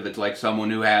positive. It's like someone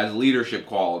who has leadership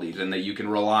qualities and that you can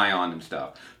rely on and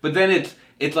stuff. But then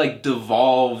it's like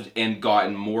devolved and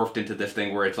gotten morphed into this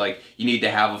thing where it's like you need to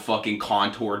have a fucking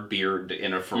contoured beard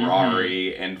in a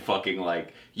Ferrari and fucking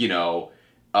like, you know,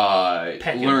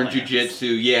 learn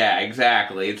jujitsu. Yeah,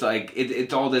 exactly. It's like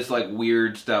it's all this like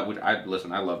weird stuff. Which I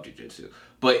love jujitsu.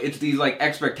 But it's these, like,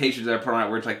 expectations that are put on it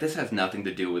where it's like, this has nothing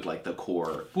to do with, like, the core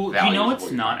values. Well, you know it's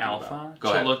not alpha?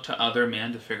 Go ahead. Look to other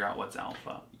men to figure out what's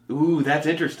alpha. Ooh, that's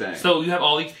interesting. So you have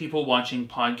all these people watching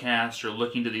podcasts or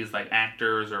looking to these, like,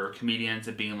 actors or comedians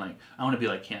and being like, I want to be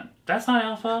like him. That's not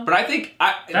alpha. But I don't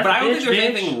think there's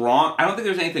anything wrong. I don't think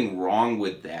there's anything wrong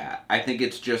with that. I think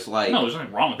it's just like... No, there's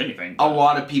nothing wrong with anything. A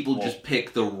lot of people just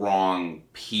pick the wrong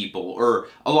people. Or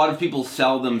a lot of people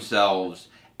sell themselves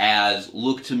as,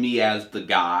 look to me as the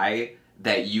guy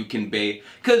that you can be.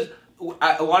 Because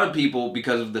a lot of people,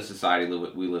 because of the society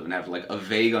we live in, have like a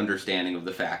vague understanding of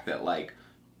the fact that like,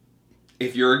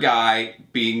 if you're a guy,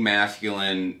 being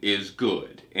masculine is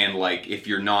good. And like, if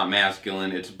you're not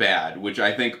masculine, it's bad. Which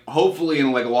I think, hopefully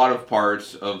in like a lot of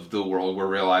parts of the world, we're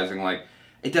realizing like,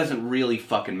 it doesn't really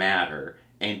fucking matter.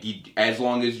 And as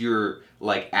long as you're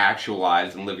like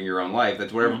actualized and living your own life,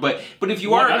 that's whatever. But if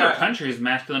you are in other countries,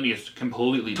 masculinity is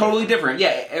completely totally different. Yeah,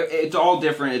 it's all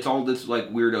different. It's all this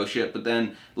like weirdo shit. But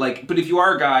then like, but if you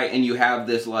are a guy and you have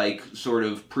this like sort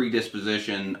of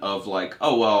predisposition of like,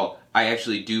 oh well, I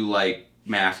actually do like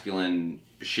masculine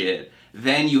shit,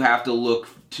 then you have to look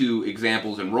to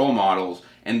examples and role models.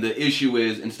 And the issue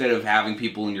is, instead of having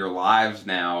people in your lives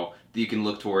now that you can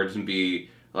look towards and be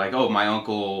like, oh, my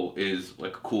uncle is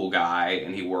like a cool guy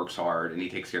and he works hard and he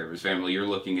takes care of his family, you're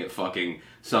looking at fucking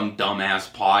some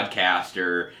dumbass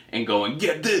podcaster and going,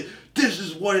 yeah, this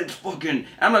is what it's fucking...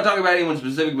 I'm not talking about anyone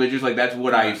specific, but just like that's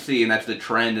what I see and that's the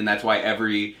trend, and that's why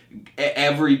everybody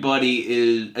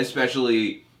is,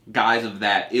 especially guys of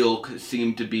that ilk,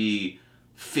 seem to be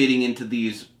fitting into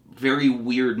these very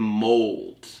weird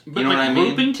molds. You know what I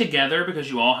mean? Grouping together because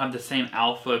you all have the same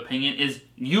alpha opinion is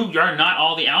you are not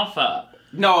all the alpha.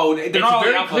 No, they're not all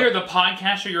the alpha. It's very clear the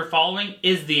podcaster you're following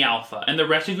is the alpha, and the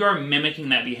rest of you are mimicking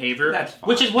that behavior, That's fine.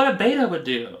 which is what a beta would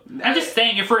do. I'm just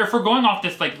saying, if we're going off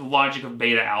this like logic of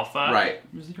beta alpha, right?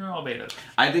 You're all betas.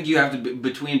 I think you have to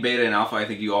between beta and alpha. I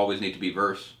think you always need to be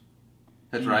verse.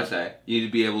 That's what I say. You need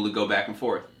to be able to go back and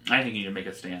forth. I think you need to make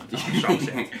a stand. Strong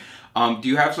stance. Do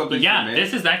you have something? Yeah, for me?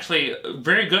 this is actually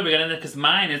very good. We got into because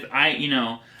mine is I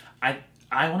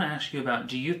want to ask you about.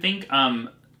 Do you think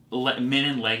men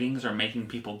in leggings are making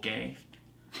people gay?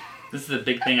 This is a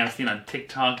big thing I've seen on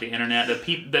TikTok, the internet.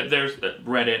 There's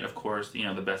Reddit, of course, the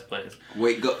best place.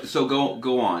 Wait,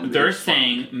 go on. They're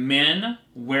saying men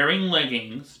wearing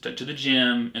leggings to the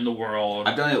gym in the world.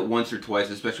 I've done it once or twice,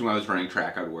 especially when I was running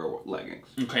track. I'd wear leggings.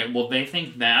 Okay, well, they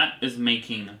think that is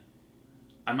making...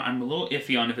 I'm a little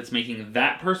iffy on if it's making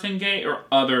that person gay or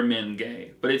other men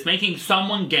gay, but it's making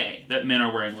someone gay that men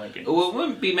are wearing leggings. Well, it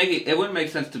wouldn't make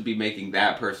sense to be making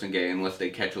that person gay unless they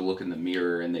catch a look in the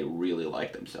mirror and they really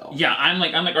like themselves. Yeah, I'm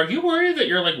like, are you worried that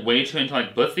you're like way too into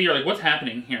like bussy, or like what's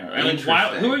happening here?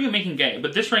 Who are you making gay?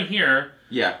 But this right here,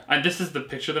 yeah, this is the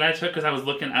picture that I took because I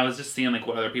was just seeing like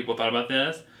what other people thought about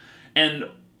this, and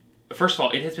first of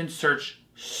all, it has been searched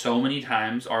so many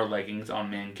times. Are leggings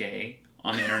on men gay?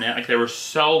 On the internet, like there were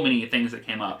so many things that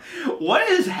came up. What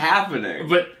is happening?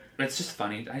 But it's just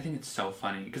funny. I think it's so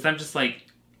funny because I'm just like,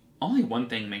 only one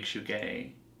thing makes you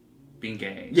gay, being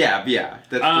gay. Yeah.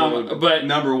 That's but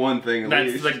number one thing.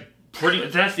 That's least.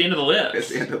 Like that's the end of the list. That's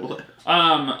the end of the list.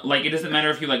 Like it doesn't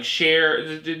matter if you like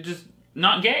share, just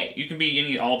not gay. You can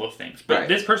be all those things. But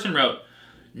This person wrote,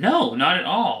 no, not at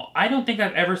all. I don't think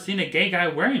I've ever seen a gay guy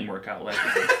wearing workout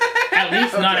leggings. At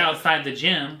least not outside the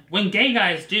gym. When gay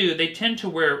guys do, they tend to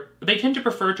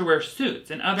prefer to wear suits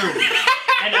and other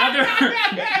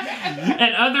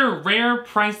rare,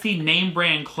 pricey name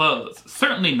brand clothes.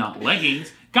 Certainly not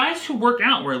leggings. Guys who work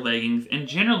out wear leggings, and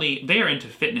generally they are into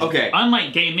fitness. Okay.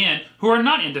 Unlike gay men who are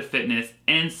not into fitness,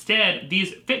 and instead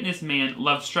these fitness men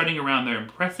love strutting around their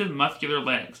impressive muscular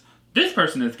legs. This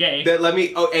person is gay.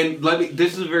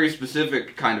 This is a very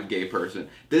specific kind of gay person.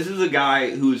 This is a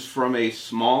guy who's from a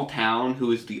small town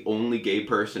who is the only gay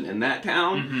person in that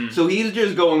town. Mm-hmm. So he's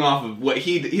just going off of what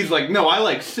he's like, no, I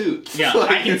like suits. Yeah,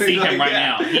 like, I can see him right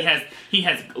now. He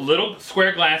has little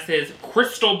square glasses,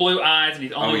 crystal blue eyes, and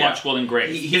he's only watched Will and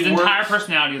Grace. His entire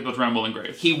personality is both around Will and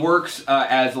Grace. He works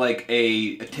as like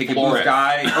a ticket booth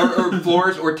guy, or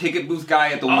florist or ticket booth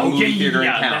guy at the one movie theater in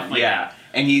town. Yeah.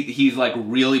 And he's like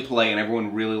really polite and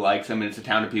everyone really likes him, and it's a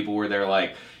town of people where they're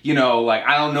like, you know, like,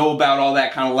 I don't know about all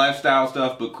that kind of lifestyle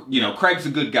stuff, but, you know, Craig's a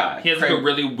good guy. He has Craig, like a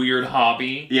really weird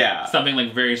hobby. Yeah. Something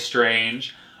like very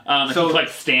strange. So he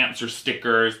collects stamps or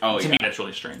stickers. To me, that's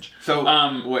really strange. So,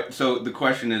 so the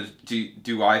question is,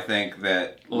 do I think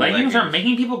that leggings are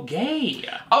making people gay?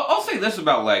 I'll say this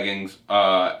about leggings,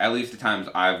 at least the times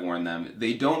I've worn them.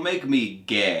 They don't make me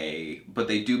gay, but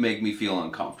they do make me feel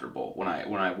uncomfortable when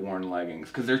I've worn leggings,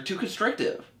 because they're too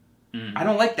constrictive. Mm-hmm. I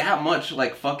don't like that much,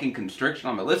 like, fucking constriction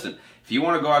on me. Listen, if you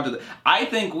want to go out to the... I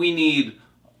think we need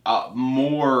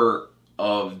more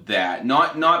of that.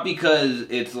 Not because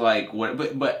it's like...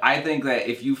 But I think that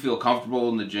if you feel comfortable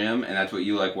in the gym, and that's what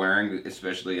you like wearing,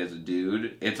 especially as a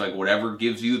dude, it's like whatever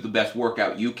gives you the best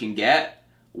workout you can get,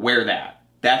 wear that.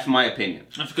 That's my opinion.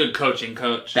 That's good coaching,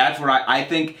 coach. That's what I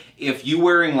think. If you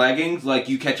wearing leggings, like,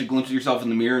 you catch a glimpse of yourself in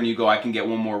the mirror and you go, I can get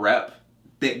one more rep...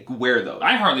 wear those.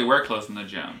 I hardly wear clothes in the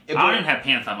gym. I don't even have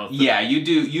pants on most of the time.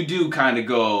 You do kind of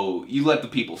go, you let the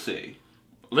people see.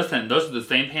 Listen, those are the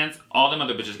same pants all them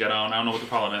other bitches got on. I don't know what the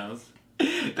problem is.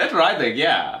 That's what I think,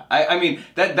 yeah. I mean,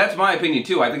 that's my opinion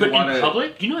too. I think but in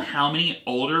public, do you know how many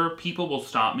older people will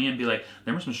stop me and be like,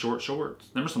 there were some short shorts,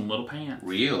 there were some little pants.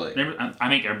 Really? I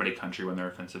make everybody country when they're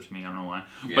offensive to me, I don't know why.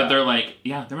 Yeah. But they're like,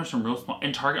 yeah, there were some real small,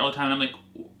 in Target all the time, and I'm like,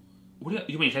 what do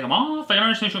you want me to take them off? Like, I don't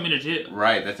understand what you want me to do.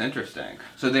 Right, that's interesting.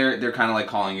 So they're kind of like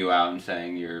calling you out and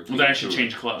saying you're... That I should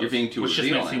change clothes. You're being too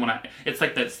revealing. Just makes me it's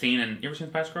like that scene in... You ever seen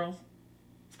Spice Girls?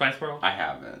 Spice World? I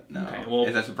haven't, no. Okay, well...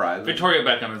 Is that surprising? Victoria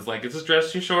Beckham is like, is this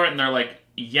dress too short? And they're like,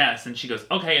 yes. And she goes,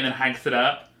 okay, and then hikes it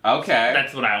up. Okay.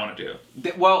 That's what I want to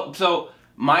do. Well, so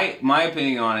my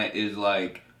opinion on it is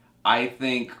like, I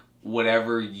think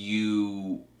whatever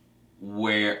you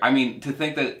wear... I mean, to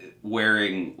think that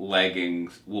wearing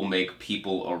leggings will make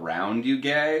people around you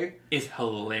gay is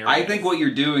hilarious. I think what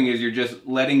you're doing is you're just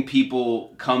letting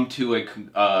people come to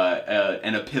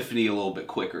an epiphany a little bit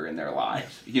quicker in their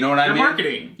lives. You know what I mean? You're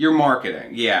marketing. You're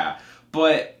marketing, yeah.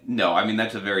 But no, I mean,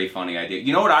 that's a very funny idea.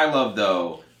 You know what I love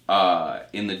though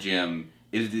in the gym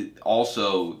is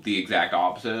also the exact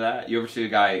opposite of that. You ever see a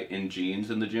guy in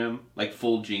jeans in the gym, like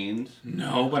full jeans?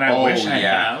 No, but I wish I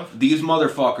have. These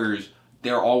motherfuckers.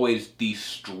 They're always the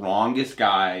strongest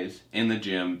guys in the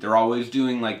gym. They're always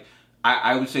doing, like,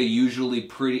 I would say usually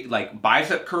pretty, like,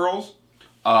 bicep curls.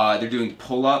 They're doing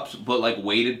pull-ups, but, like,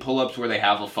 weighted pull-ups where they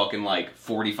have a fucking, like,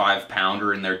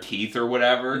 45-pounder in their teeth or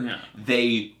whatever. Yeah.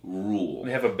 They rule.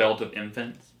 They have a belt of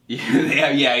infants.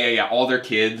 Yeah. All their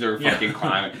kids are fucking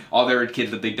climbing. All their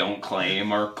kids that they don't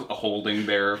claim are holding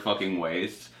their fucking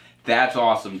waists. That's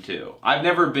awesome, too. I've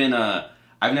never been a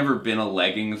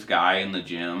leggings guy in the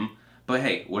gym. But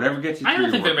hey, whatever gets you through I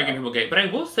don't think they're making people gay. But I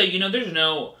will say, you know, there's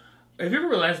no... Have you ever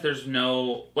realized there's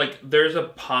no... Like, there's a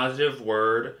positive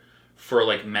word for,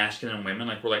 like, masculine and women.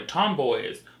 Like, we're like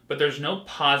tomboys. But there's no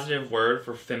positive word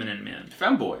for feminine men.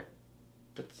 Femboy.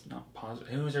 That's not positive.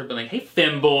 Who's ever been like, hey,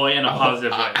 femboy, in a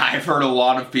positive way? I've heard a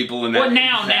lot of people in that Well,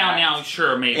 now,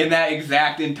 sure, maybe. In that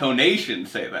exact intonation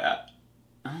say that.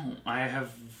 Oh, I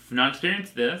have not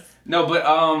experienced this. No,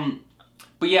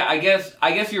 but yeah, I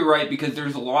guess you're right, because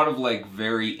there's a lot of, like,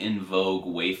 very in vogue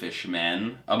waifish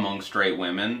men among straight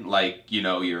women, like, you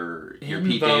know, your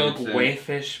Pete Davidson. In vogue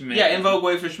waifish men. Yeah, in vogue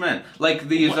waifish men, like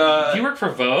these. Do you work for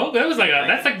Vogue? That was like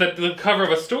that's like the cover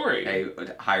of a story. Hey,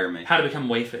 hire me. How to become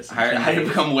waifish. How to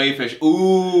become waifish.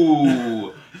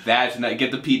 Ooh, that's not,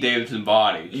 get the Pete Davidson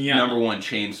body. Yeah. Number 1,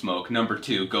 chain smoke. Number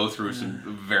 2, go through some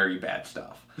very bad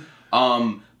stuff.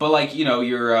 But like, you know,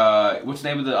 your, what's the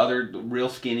name of the other real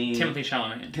skinny? Timothy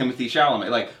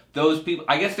Chalamet. Like, those people,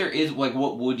 I guess there is, like,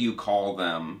 what would you call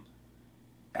them?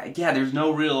 Yeah, there's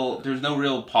no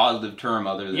real positive term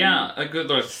other than... Yeah, like,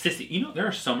 there's sissy. You know, there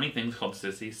are so many things called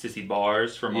sissy. Sissy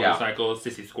bars for motorcycles,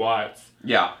 sissy squats.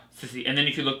 Yeah. Sissy, and then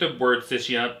if you look the word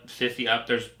sissy up,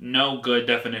 there's no good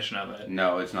definition of it.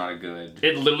 No, it's not a good...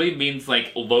 It literally means,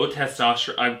 like, low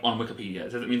testosterone, on Wikipedia.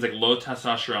 It says it means, like, low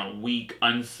testosterone, weak,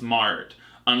 unsmart,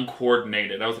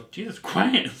 uncoordinated. I was like, Jesus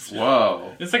Christ.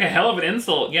 Whoa. It's like a hell of an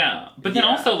insult, yeah. But then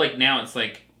also, like, now it's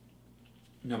like,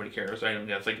 nobody cares. I don't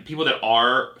guess. Like, people that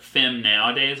are femme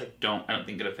nowadays, I don't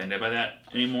think get offended by that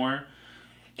anymore.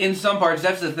 In some parts,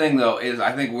 that's the thing, though, is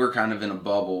I think we're kind of in a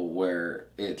bubble where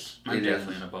I'm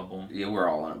definitely in a bubble. Yeah, we're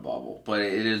all in a bubble. But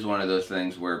it is one of those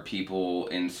things where people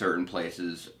in certain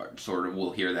places sort of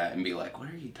will hear that and be like, what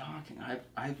are you talking?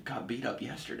 I got beat up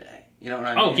yesterday. You know what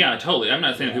I mean? Oh, yeah, totally. I'm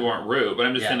not saying that people aren't rude, but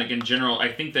I'm just saying, like, in general,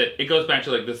 I think that it goes back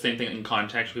to, like, the same thing in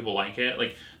context. People like it.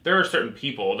 Like, there are certain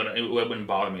people that it wouldn't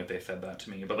bother me if they said that to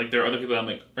me. But, like, there are other people that I'm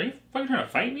like, are you fucking trying to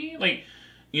fight me? Like,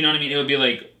 you know what I mean? It would be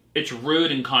like, it's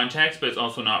rude in context, but it's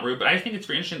also not rude. But I think it's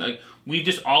very interesting. Like, we've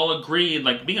just all agreed,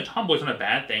 like, being a tomboy is not a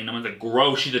bad thing. No one's like,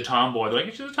 gross, she's a tomboy. They're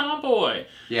like, she's a tomboy.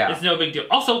 Yeah. It's no big deal.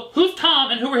 Also, who's Tom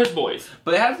and who are his boys?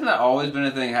 But hasn't that always been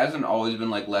a thing? Hasn't always been,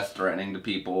 like, less threatening to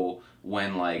people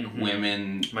when, like,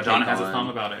 women... Madonna has a song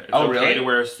about it. It's okay really? To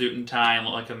wear a suit and tie and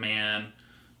look like a man.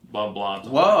 Blah, blah,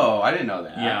 blah. Whoa, I didn't know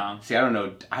that. Yeah. See, I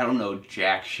don't know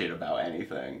jack shit about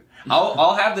anything.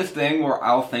 I'll have this thing where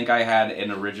I'll think I had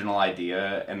an original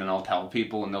idea, and then I'll tell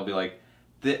people, and they'll be like,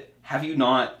 have you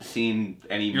not seen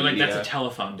any You're media? like, that's a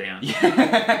telephone, Dan.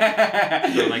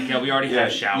 Yeah. You're like, yeah, we already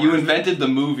have showers. You invented the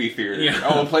movie theater. Yeah.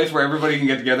 Oh, a place where everybody can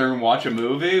get together and watch a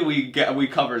movie? We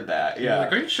covered that, yeah. You're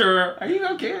like, are you sure? Are you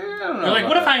okay? I don't know. You're like,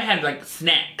 what if I had, like,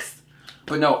 snacks?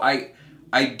 But no,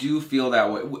 I do feel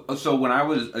that way. So when I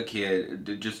was a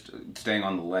kid, just staying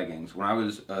on the leggings, when I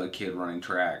was a kid running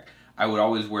track, I would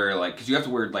always wear, like, because you have to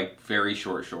wear, like, very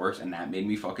short shorts, and that made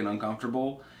me fucking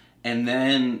uncomfortable. And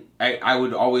then I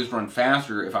would always run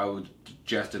faster if I was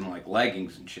just in, like,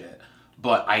 leggings and shit.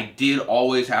 But I did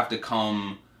always have to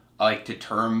come, like, to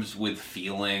terms with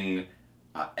feeling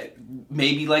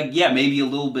maybe a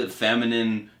little bit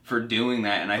feminine for doing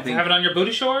that. And I think... Have it on your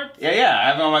booty shorts? Yeah, I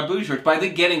have it on my booty shorts. But I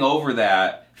think getting over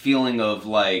that feeling of,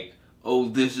 like, oh,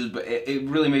 this is... It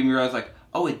really made me realize, like,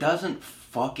 oh, it doesn't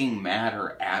fucking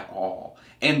matter at all.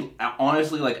 And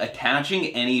honestly, like, attaching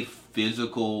any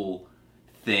physical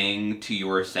thing to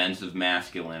your sense of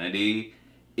masculinity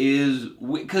is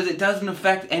because it doesn't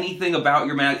affect anything about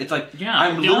your it's like, yeah,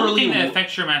 I'm the literally only thing that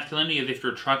affects your masculinity is if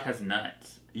your truck has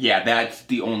nuts. Yeah, that's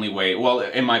the only way. Well,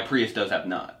 and my Prius does have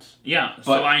nuts. Yeah,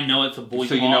 so I know it's a boy.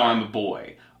 So you know I'm a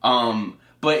boy.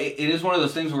 But it is one of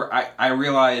those things where I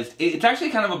realized it's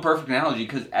actually kind of a perfect analogy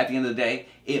because at the end of the day,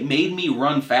 it made me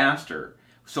run faster.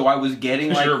 So I was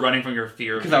getting like... you were running from your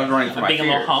fear. Because I was running from my fear. Being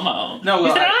a little homo. No,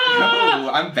 well,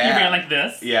 no, I'm bad. You ran like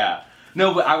this? Yeah.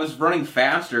 No, but I was running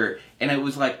faster, and it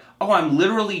was like, oh, I'm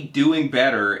literally doing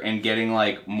better and getting,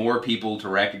 like, more people to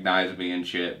recognize me and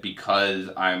shit because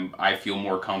I feel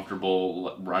more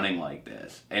comfortable running like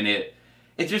this. And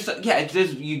it's just, yeah, it's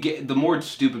just, you get, the more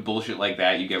stupid bullshit like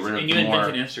that, you get rid of. And you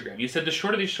invented Instagram. You said the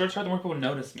shorter these shorts are, the more people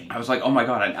notice me. I was like, oh my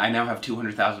god, I now have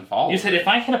 200,000 followers. You said if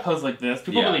I had a pose like this,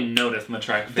 people really notice in the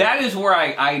track fit. That is where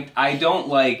I don't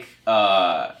like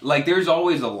there's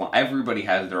always everybody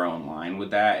has their own line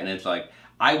with that, and it's like,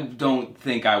 I don't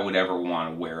think I would ever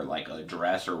want to wear, like, a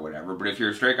dress or whatever, but if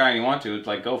you're a straight guy and you want to, it's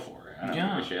like, go for it. I don't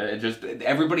give a shit. It just,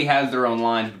 everybody has their own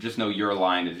lines, but just know your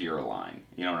line is your line.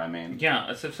 You know what I mean? Yeah,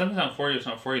 if something's not for you, it's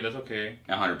not for you. That's okay.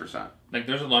 100%. Like,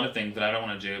 there's a lot of things that I don't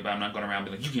want to do, but I'm not going around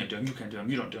being like, you can't do them, you can't do them,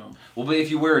 you don't do them. Well, but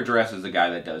if you wear a dress as a guy,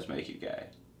 that does make you gay.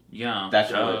 Yeah.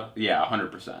 That's what,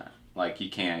 100%. Like, you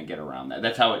can't get around that.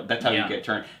 That's how you get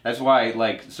turned. That's why,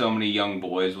 like, so many young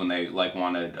boys, when they, like,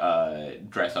 want to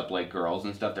dress up like girls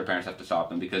and stuff, their parents have to stop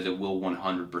them because it will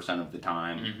 100% of the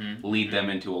time lead them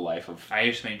into a life of... I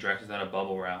used to make dresses out of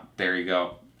bubble wrap. There you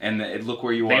go. And look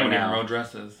where you they are don't now. even roll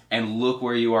dresses. And look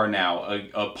where you are now,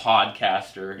 a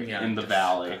podcaster in the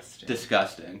valley.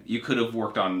 Disgusting. You could have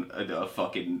worked on a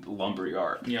fucking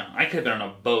lumberyard. Yeah, I could have been on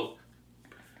a boat.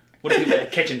 What are people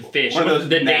catching fish? One of those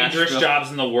the dangerous jobs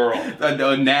in the world.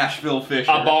 A Nashville fisher.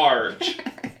 A barge.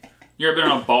 You ever been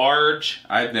on a barge?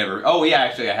 I've never. Oh yeah,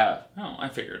 actually I have. Oh, I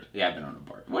figured. Yeah, I've been on a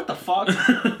barge. What the fuck?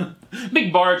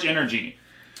 Big barge energy.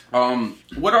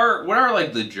 What are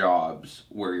like the jobs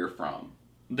where you're from?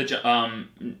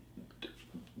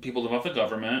 People live off the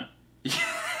government.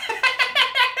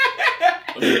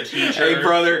 Hey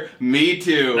brother, me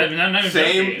too.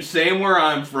 Same where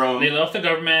I'm from. They live off the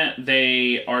government.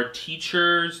 They are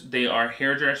teachers. They are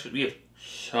hairdressers. We have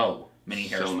so many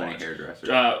hairdressers.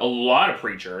 A lot of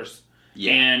preachers.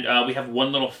 Yeah. And we have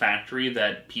one little factory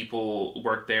that people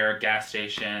work there, gas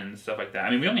stations, stuff like that.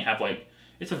 I mean, we only have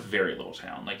it's a very little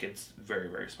town. Like, it's very,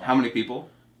 very small. How many people?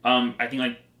 I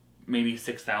think maybe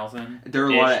 6,000. There are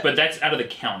a lot, but that's out of the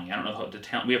county. I don't know the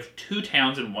town. We have 2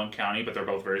 towns in one county, but they're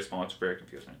both very small. It's very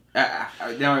confusing.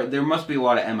 Now there must be a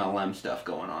lot of MLM stuff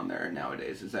going on there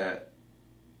nowadays. Is that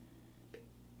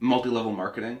multi-level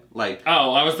marketing? Like,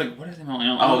 oh, I was like, what is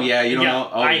MLM? Oh yeah, you don't know.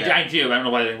 Oh, I do. I don't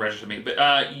know why they didn't register me, but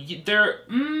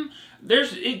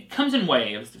it comes in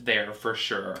waves there for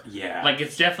sure. Yeah, like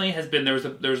it's definitely has been. There was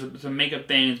some makeup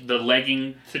things. The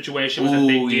legging situation was a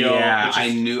big deal. Yeah,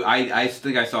 I knew. I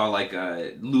think I saw like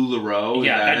LuLaRoe.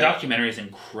 Yeah, that documentary is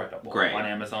incredible. Great. On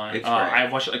Amazon. It's great.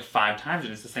 I've watched it 5 times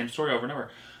and it's the same story over and over.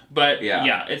 But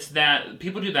yeah, it's that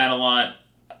people do that a lot.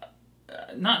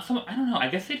 Not some. I don't know. I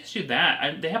guess they just do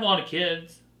that. They have a lot of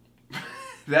kids.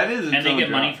 That is, and they get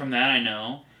money from that. I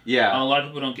know. Yeah. A lot of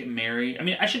people don't get married. I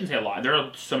mean, I shouldn't say a lot. There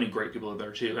are so many great people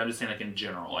there too. I'm just saying, like, in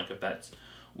general, like, if that's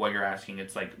what you're asking.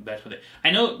 It's like, that's what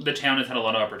I know the town has had a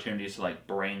lot of opportunities to, like,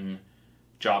 bring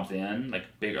jobs in, like,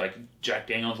 bigger, like, Jack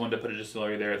Daniels wanted to put a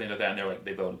distillery there, things like that, and they're like,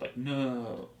 they voted, like,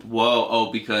 no.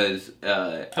 Whoa, because, we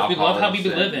love how we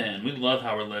live in. We love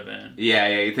how we're living.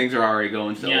 Yeah, things are already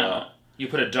going so well. You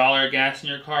put $1 of gas in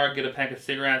your car, get a pack of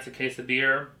cigarettes, a case of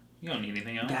beer. You don't need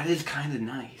anything else. That is kind of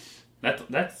nice. That's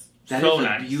That so is a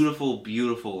nice. beautiful,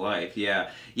 beautiful life. Yeah.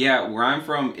 Where I'm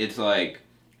from, it's like,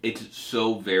 it's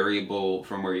so variable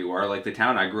from where you are. Like, the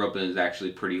town I grew up in is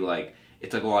actually pretty, like,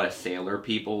 it's like a lot of sailor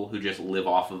people who just live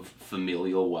off of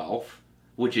familial wealth,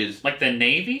 which is... Like the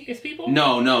Navy is people?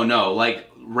 No. Like,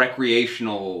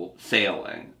 recreational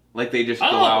sailing. Like, they just go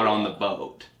out on the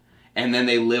boat. And then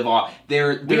they live off... We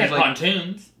had like,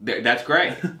 pontoons. That's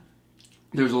great.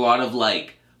 There's a lot of,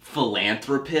 like,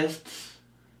 philanthropists.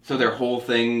 So their whole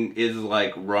thing is,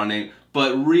 like, running.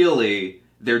 But really,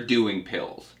 they're doing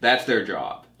pills. That's their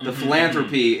job. The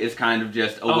philanthropy is kind of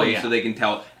just a way so they can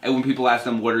tell. And when people ask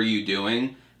them, what are you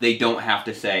doing? They don't have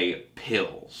to say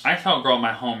pills. I saw a girl in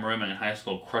my homeroom in high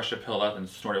school crush a pill up and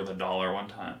snort it with $1 one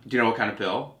time. Do you know what kind of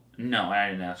pill? No, I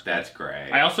didn't ask her. That's great.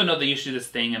 I also know they used to do this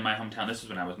thing in my hometown. This is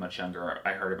when I was much younger.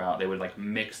 I heard about they would, like,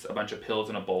 mix a bunch of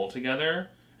pills in a bowl together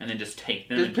and then just take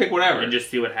them. Just pick whatever. And just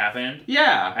see what happened.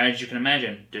 Yeah. As you can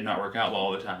imagine, did not work out well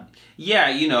all the time.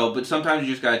 Yeah, but sometimes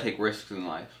you just gotta take risks in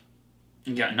life.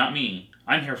 Yeah, not me.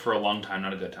 I'm here for a long time,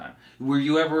 not a good time. Were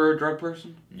you ever a drug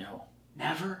person? No.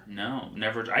 Never? No,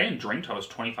 never. I didn't drink till I was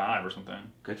 25 or something.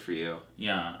 Good for you.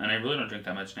 Yeah, and I really don't drink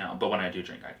that much now. But when I do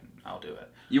drink, I'll do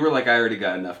it. You were like, I already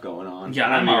got enough going on. Yeah,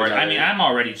 I'm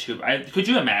already too... could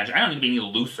you imagine? I don't need to be any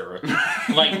looser.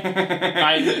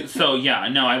 I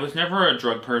was never a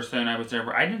drug person. I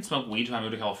didn't smoke weed till I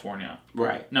moved to California.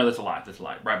 Right. No, that's a lie.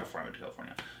 Right before I moved to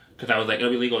California. Because I was like, it'll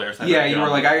be legal there. So you were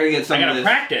like, I gotta get some of this...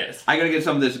 practice. I gotta get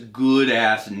some of this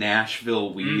good-ass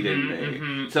Nashville weed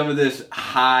in me. Some of this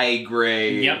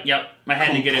high-grade... Yep. I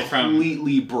had to get it from...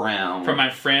 completely brown. From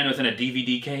my friend who was in a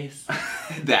DVD case.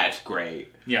 That's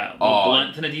great. Yeah,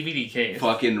 blunts in a DVD case.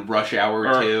 Fucking Rush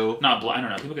Hour 2. Not blunt, I don't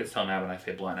know. People get so mad when I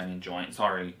say blunt, I mean joint.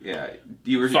 Sorry. Yeah.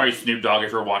 Sorry, Snoop Dogg,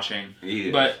 if you're watching.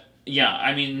 But, yeah,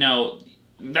 I mean, no.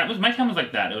 My town was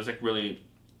like that. It was, like, really...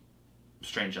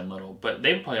 strange and little, but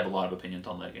they would probably have a lot of opinions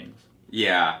on leggings.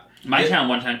 Yeah. My town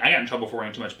one time, I got in trouble for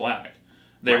wearing too much black.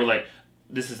 They were like,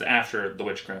 this is after the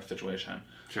witchcraft situation,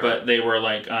 but they were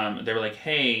like,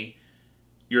 hey,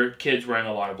 your kid's wearing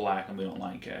a lot of black and we don't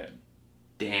like it.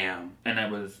 Damn. And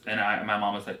my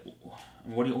mom was like,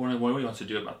 what do you want to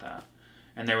do about that?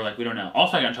 And they were like, we don't know.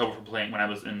 Also, I got in trouble for playing, when I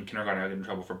was in kindergarten, I got in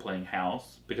trouble for playing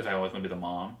house, because I always want to be the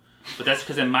mom. But that's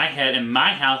because in my head, in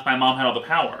my house, my mom had all the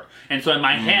power. And so in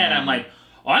my head, I'm like,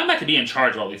 oh, I'm about to be in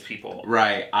charge of all these people.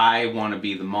 Right. I want to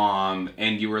be the mom.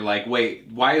 And you were like, wait,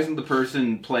 why isn't the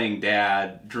person playing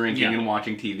dad drinking and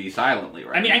watching TV silently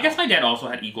right now? I guess my dad also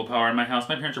had equal power in my house.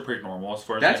 My parents are pretty normal as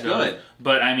far as that's that goes. Good.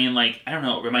 But I mean, like, I don't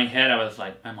know. In my head, I was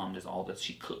like, my mom does all this.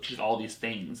 She cooks. She's all these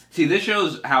things. See, this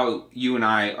shows how you and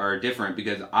I are different,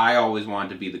 because I always wanted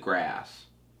to be the grass.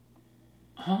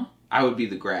 Huh? I would be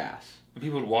the grass.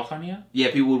 People would walk on you?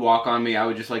 Yeah, people would walk on me. I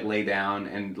would just, like, lay down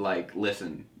and, like,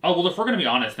 listen. Oh, well, if we're going to be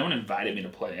honest, no one invited me to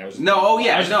play. I was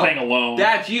just playing alone.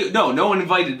 That's you. No one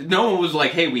invited. No one was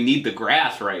like, hey, we need the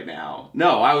grass right now.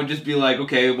 No, I would just be like,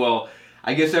 okay, well,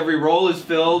 I guess every role is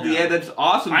filled. Yeah, that's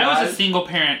awesome, guys. I was a single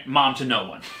parent mom to no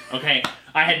one, okay?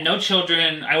 I had no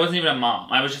children. I wasn't even a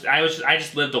mom. I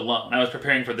just lived alone. I was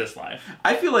preparing for this life.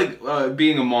 I feel like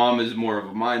being a mom is more of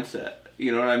a mindset.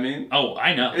 You know what I mean? Oh,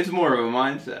 I know. It's more of a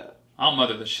mindset. I'll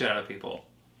mother the shit out of people.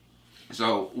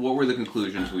 So, what were the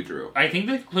conclusions we drew? I think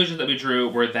the conclusions that we drew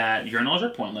were that urinals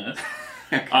are pointless,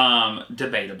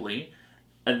 debatably,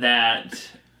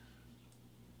 that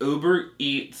Uber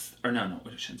Eats, or no,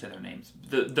 I shouldn't say their names.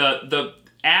 The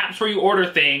apps where you order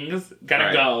things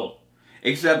gotta go.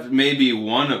 Except maybe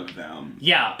one of them.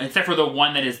 Yeah, except for the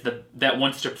one that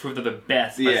wants to prove they're the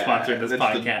best by sponsoring this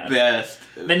podcast. The best.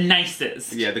 The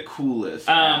nicest. Yeah, the coolest.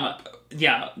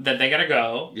 Yeah, that they gotta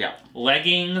go. Yeah.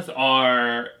 Leggings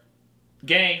are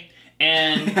gay.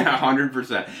 And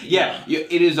 100%. Yeah,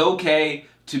 it is okay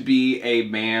to be a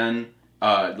man,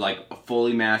 like a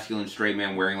fully masculine straight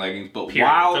man wearing leggings, but period.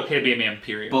 While it's okay to be a man,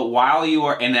 period. But while you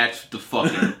are, and that's the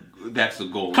fucking that's the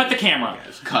goal. Cut the camera.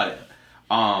 Guys. Cut it.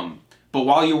 But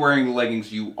while you're wearing the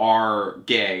leggings, you are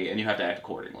gay, and you have to act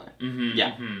accordingly. Mm-hmm,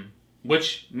 yeah. Mm-hmm.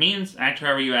 Which means act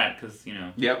however you act, because, you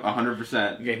know. Yep,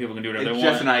 100%. Gay people can do whatever they want.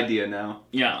 It's just an idea now.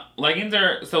 Yeah. Leggings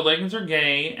are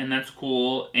gay, and that's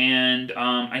cool, and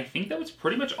I think that was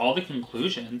pretty much all the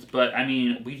conclusions, but, I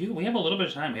mean, we have a little bit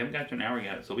of time. We haven't got to an hour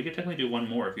yet, so we could technically do one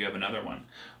more if you have another one.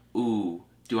 Ooh,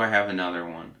 do I have another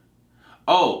one?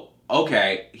 Oh,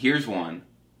 okay, here's one.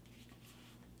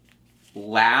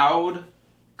 Loud,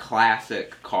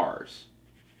 classic cars.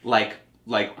 Like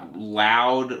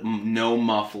loud, no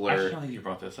muffler. I just don't think you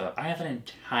brought this up. I have an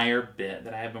entire bit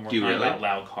that I have been working on really? about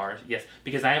loud cars. Yes,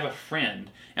 because I have a friend,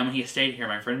 and when he stayed here,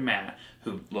 my friend Matt,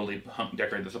 who literally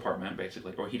decorated this apartment,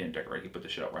 basically. Or he didn't decorate, he put the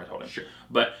shit up where I told him. Sure.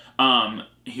 But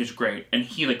he was great, and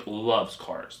he like loves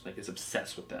cars, like is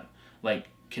obsessed with them. Like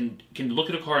can look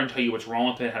at a car and tell you what's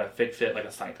wrong with it, how to fix it, like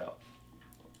a psycho.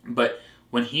 But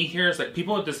when he hears like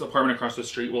people at this apartment across the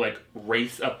street will like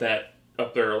race up their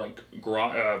like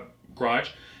garage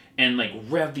and like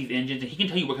rev these engines, and he can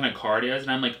tell you what kind of car it is,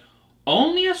 and I'm like,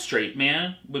 only a straight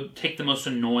man would take the most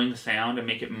annoying sound and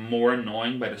make it more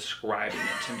annoying by describing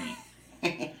it to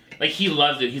me. Like he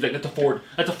loves it. He's like, that's a Ford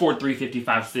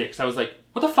 355-6. I was like,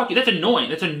 what the fuck? That's annoying.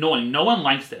 That's annoying. No one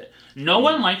likes it. No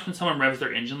one likes when someone revs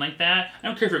their engine like that. I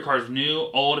don't care if your car is new,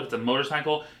 old, if it's a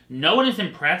motorcycle. No one is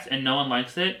impressed and no one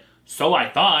likes it. So I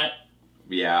thought.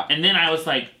 Yeah. And then I was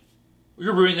like,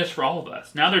 you're ruining this for all of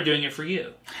us. Now they're doing it for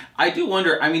you. I do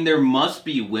wonder, I mean, there must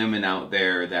be women out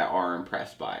there that are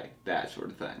impressed by that sort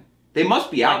of thing. They must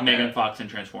be out there. Like Megan Fox in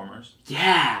Transformers.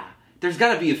 Yeah. There's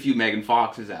got to be a few Megan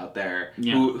Foxes out there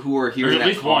who are hearing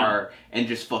that car and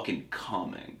just fucking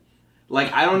coming.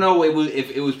 Like, I don't know if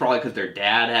it was probably because their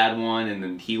dad had one and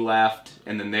then he left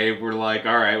and then they were like,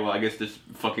 all right, well, I guess this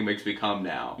fucking makes me come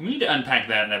now. We need to unpack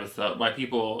that in an episode, why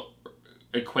people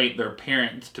equate their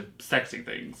parents to sexy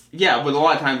things. Yeah, but a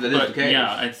lot of times that is the case.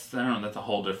 Yeah, I don't know, that's a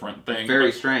whole different thing.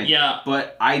 Very strange. Yeah.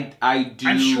 But I do...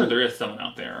 I'm sure there is someone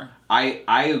out there.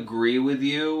 I agree with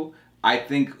you. I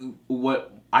think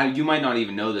you might not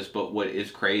even know this, but what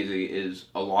is crazy is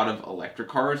a lot of electric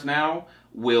cars now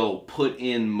will put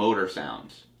in motor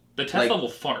sounds. The Tesla will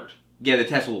fart. Yeah, the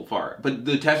Tesla will fart. But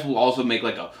the Tesla will also make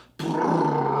like a fucking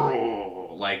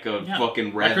revving. Like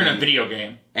you're in a video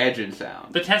game. Engine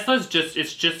sound. The Tesla's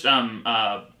just an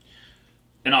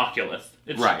Oculus.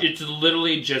 It's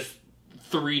literally just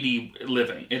 3D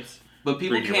living. But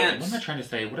people can't... What am I trying to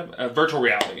say? Virtual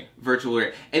reality. Virtual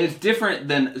reality. And it's different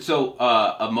than... So,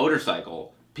 a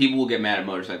motorcycle... People will get mad at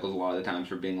motorcycles a lot of the times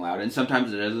for being loud. And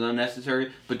sometimes it is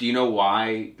unnecessary. But do you know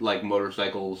why, like,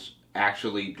 motorcycles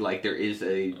actually... Like, there is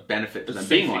a benefit to them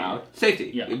being loud?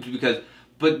 Safety. Yeah. It's because...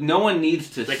 But no one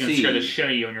needs to see... They can scare the shit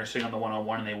out of you when you're sitting on the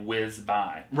 101 and they whiz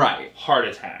by. Right. Heart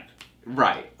attack.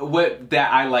 Right.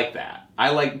 I like that.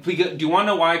 Do you want to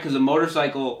know why? Because a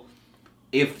motorcycle...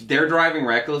 If they're driving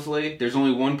recklessly, there's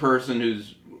only one person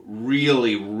who's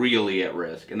really, really at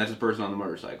risk, and that's the person on the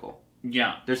motorcycle.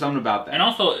 Yeah. There's something about that. And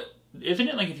also, isn't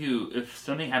it like if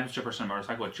something happens to a person on a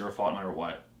motorcycle, it's your fault no matter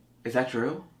what? Is that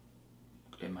true?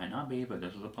 It might not be, but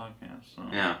this is a podcast, so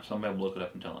yeah. Somebody will look it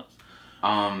up and tell us.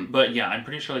 But yeah, I'm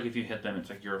pretty sure like if you hit them, it's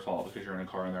like your fault because you're in a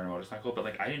car and they're on a motorcycle. But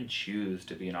like I didn't choose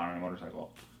to be on a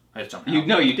motorcycle. I just don't know.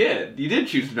 No, you did. You did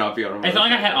choose to not be on a motorcycle. It's not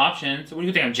like I had options. What do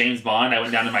you think? I'm James Bond. I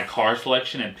went down to my car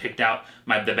selection and picked out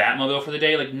the Batmobile for the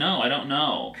day. Like, no, I don't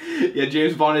know. Yeah,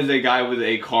 James Bond is a guy with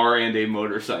a car and a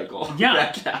motorcycle.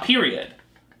 Yeah, period.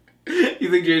 You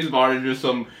think James Bond is just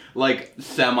some, like,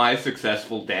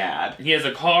 semi-successful dad? He has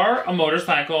a car, a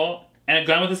motorcycle, and a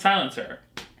gun with a silencer.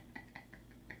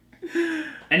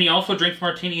 And he also drinks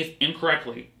martinis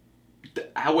incorrectly.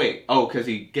 Wait, because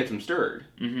he gets them stirred.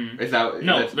 Mm-hmm. Is that...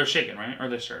 No, they're shaken, right? Or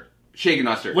they're stirred? Shaken,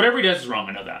 not stirred. Whatever he does is wrong,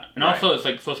 I know that. And right. also, it's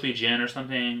like supposed to be gin or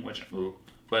something, which... Ooh,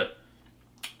 but...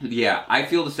 Yeah, I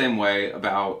feel the same way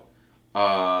about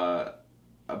loud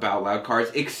cars,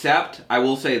 except, I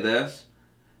will say this,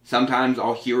 sometimes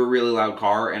I'll hear a really loud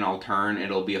car and I'll turn and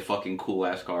it'll be a fucking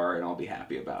cool-ass car and I'll be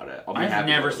happy about it. I've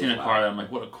never seen a car that I'm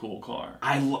like, what a cool car.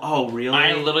 Oh, really?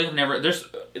 I literally have never...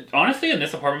 Honestly, in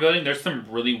this apartment building, there's some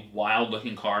really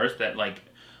wild-looking cars that, like,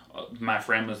 my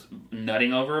friend was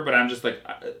nutting over, but I'm just like,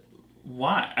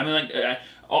 why? I mean, like,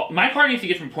 my car needs to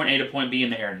get from point A to point B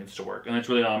and the air needs to work, and that's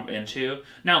really all I'm into.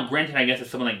 Now, granted, I guess if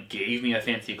someone, like, gave me a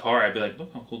fancy car, I'd be like,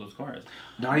 look how cool this car is.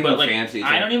 Not even fancy.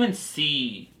 I don't even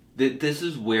see... This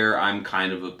is where I'm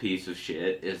kind of a piece of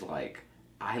shit, is like,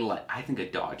 I think a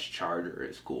Dodge Charger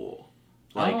is cool.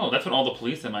 Like, that's what all the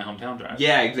police in my hometown drive.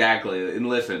 Yeah, exactly. And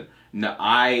listen, no,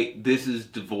 this is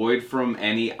devoid from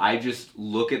any, I just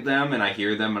look at them and I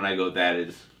hear them and I go, that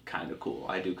is kind of cool.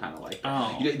 I do kind of like them.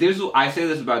 Oh. I say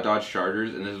this about Dodge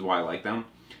Chargers, and this is why I like them,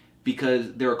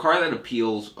 because they're a car that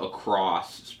appeals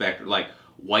across spectrum. Like,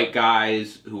 white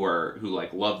guys who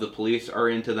like love the police are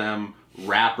into them.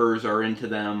 Rappers are into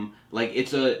them. Like,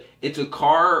 it's a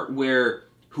car where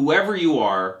whoever you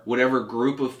are, whatever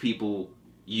group of people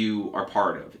you are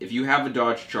part of, if you have a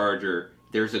Dodge Charger,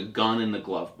 there's a gun in the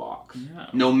glove box. Yeah.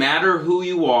 No matter who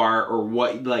you are or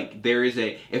what, like, there is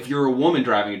a... If you're a woman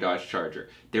driving a Dodge Charger,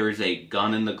 there is a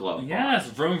gun in the glove box. Yes,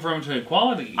 vroom vroom to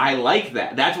equality. I like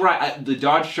that. That's where the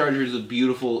Dodge Charger is a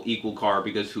beautiful, equal car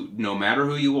because no matter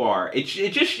who you are, it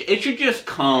should just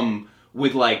come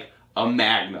with, like, a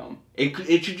Magnum.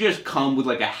 It should just come with,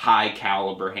 like, a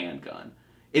high-caliber handgun.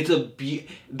 It's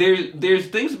there's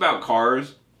things about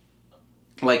cars...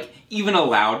 Like, even a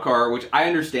loud car, which I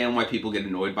understand why people get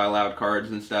annoyed by loud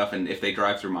cars and stuff, and if they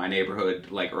drive through my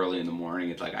neighborhood, like, early in the morning,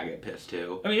 it's like, I get pissed,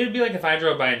 too. I mean, it'd be like if I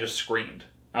drove by and just screamed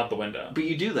out the window. But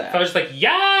you do that. If I was just like,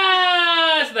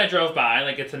 yes! And I drove by,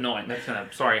 like, it's annoying. That's kind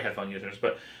of, sorry, headphone users,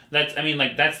 but that's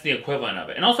the equivalent of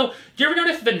it. And also, do you ever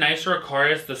notice the nicer a car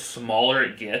is, the smaller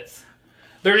it gets?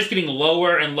 They're just getting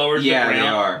lower and lower to the ground. Yeah, they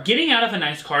are. Getting out of a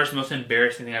nice car is the most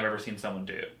embarrassing thing I've ever seen someone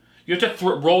do. You have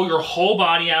to roll your whole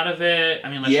body out of it. I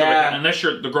mean, unless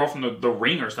you're the girl from the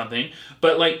Ring or something.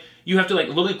 But, like, you have to, like,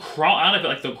 literally crawl out of it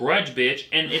like the Grudge bitch.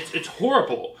 And it's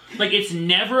horrible. Like, it's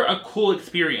never a cool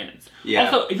experience. Yeah.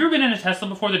 Also, if you've ever been in a Tesla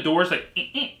before, the doors, like,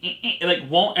 it, like,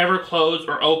 won't ever close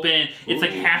or open. It's,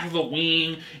 like, half of a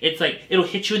wing. It's, like, it'll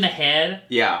hit you in the head.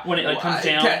 Yeah. When it, like, comes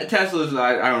down. Teslas,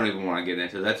 I don't even want to get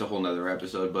into. That's a whole nother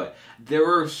episode. But there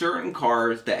are certain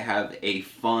cars that have a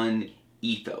fun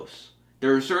ethos.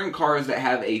 There are certain cars that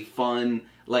have a fun,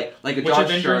 like a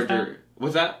Dodge Charger.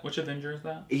 What's that? Which Avenger is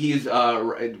that? He's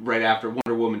right after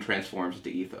Wonder Woman transforms into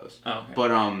Ethos. Oh, okay.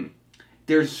 But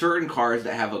there's certain cars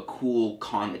that have a cool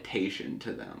connotation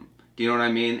to them. Do you know what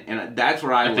I mean? And that's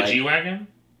what I like. The G-Wagon?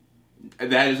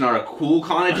 That is not a cool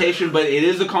connotation, but it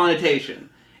is a connotation.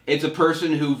 It's a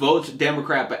person who votes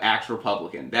Democrat but acts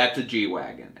Republican. That's a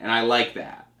G-Wagon, and I like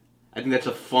that. I think that's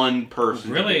a fun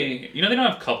person. Really? You know they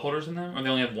don't have cup holders in them? Or they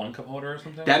only have one cup holder or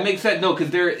something? That makes sense. No,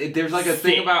 because there's like a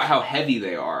thing about how heavy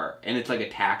they are, and it's like a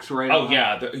tax write-off. Oh,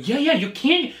 yeah. Yeah, you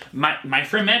can. My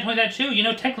friend Matt told me that, too. You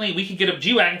know, technically, we could get a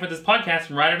G-Wagon for this podcast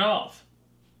and write it off.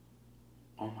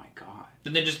 Oh, my God.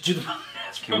 And then just do the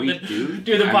podcast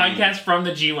podcast from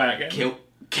the G-Wagon.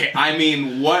 I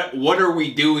mean, what are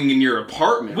we doing in your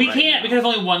apartment? We can't because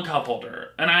there's only one cup holder,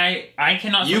 and I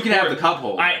cannot. You can have the cup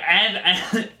holder.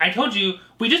 I told you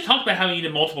we just talked about how you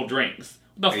needed multiple drinks.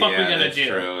 What the fuck are we gonna do?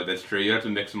 True. That's true. You have to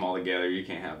mix them all together. You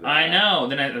can't have that. I know.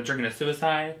 Then I'm drinking a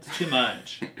suicide. It's too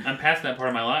much. I'm past that part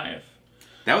of my life.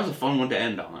 That was a fun one to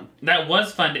end on. That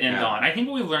was fun to end on. I think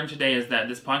what we've learned today is that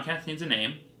this podcast needs a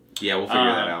name. Yeah, we'll figure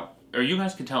that out. Or you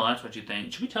guys can tell us what you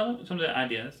think. Should we tell them some of the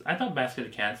ideas? I thought Basket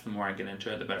of Cats, the more I get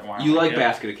into it, the better. You like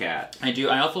Basket of Cats. I do.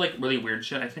 I also like really weird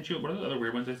shit. I sent you... What are the other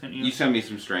weird ones I sent you? You sent me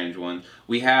some strange ones.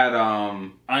 We had,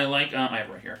 I like... I have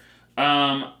it right here.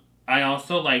 I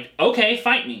also like... Okay,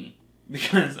 fight me.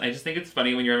 Because I just think it's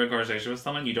funny when you're having a conversation with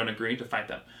someone, you don't agree to fight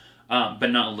them.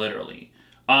 But not literally.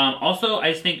 Also,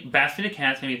 I just think Basket of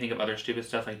Cats made me think of other stupid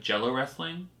stuff like Jello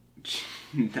wrestling.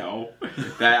 No,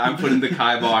 I'm putting the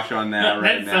kibosh on that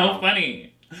right now. That's so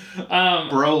funny.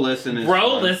 Listen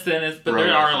is but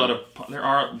there are a lot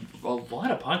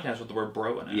of podcasts with the word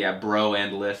bro in it. Yeah, bro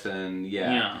and listen.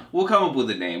 Yeah. We'll come up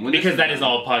with a name because that is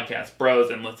all podcasts,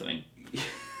 bros and listening.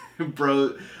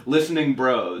 Listening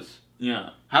bros.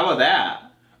 Yeah. How about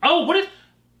that? Oh, what is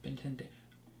Benton and Dan?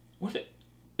 What is it?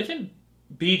 Isn't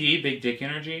BD Big Dick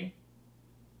Energy?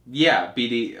 Yeah,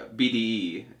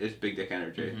 BDE is Big Dick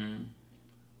Energy. Mm-hmm.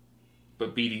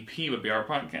 But BDP would be our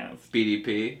podcast.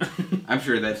 BDP? I'm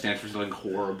sure that stands for something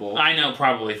horrible. I know,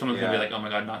 probably. Someone's going to be like, oh my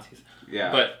god, Nazis.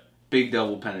 Yeah. But big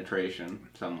double penetration.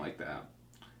 Something like that.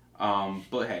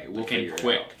 But hey, we'll figure it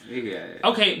out. Yeah.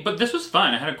 Okay, but this was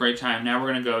fun. I had a great time. Now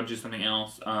we're going to go do something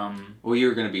else. Well,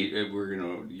 you're going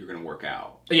to work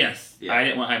out. Yes. Yeah. I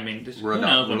didn't want, who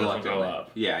knows when this will go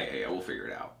up. Yeah, we'll figure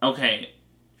it out. Okay.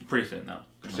 Pretty soon, though.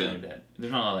 Soon.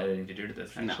 There's not a lot of editing to do to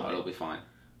this, actually. No, it'll be fine.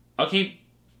 Okay.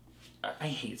 I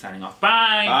hate signing off.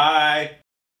 Bye! Bye!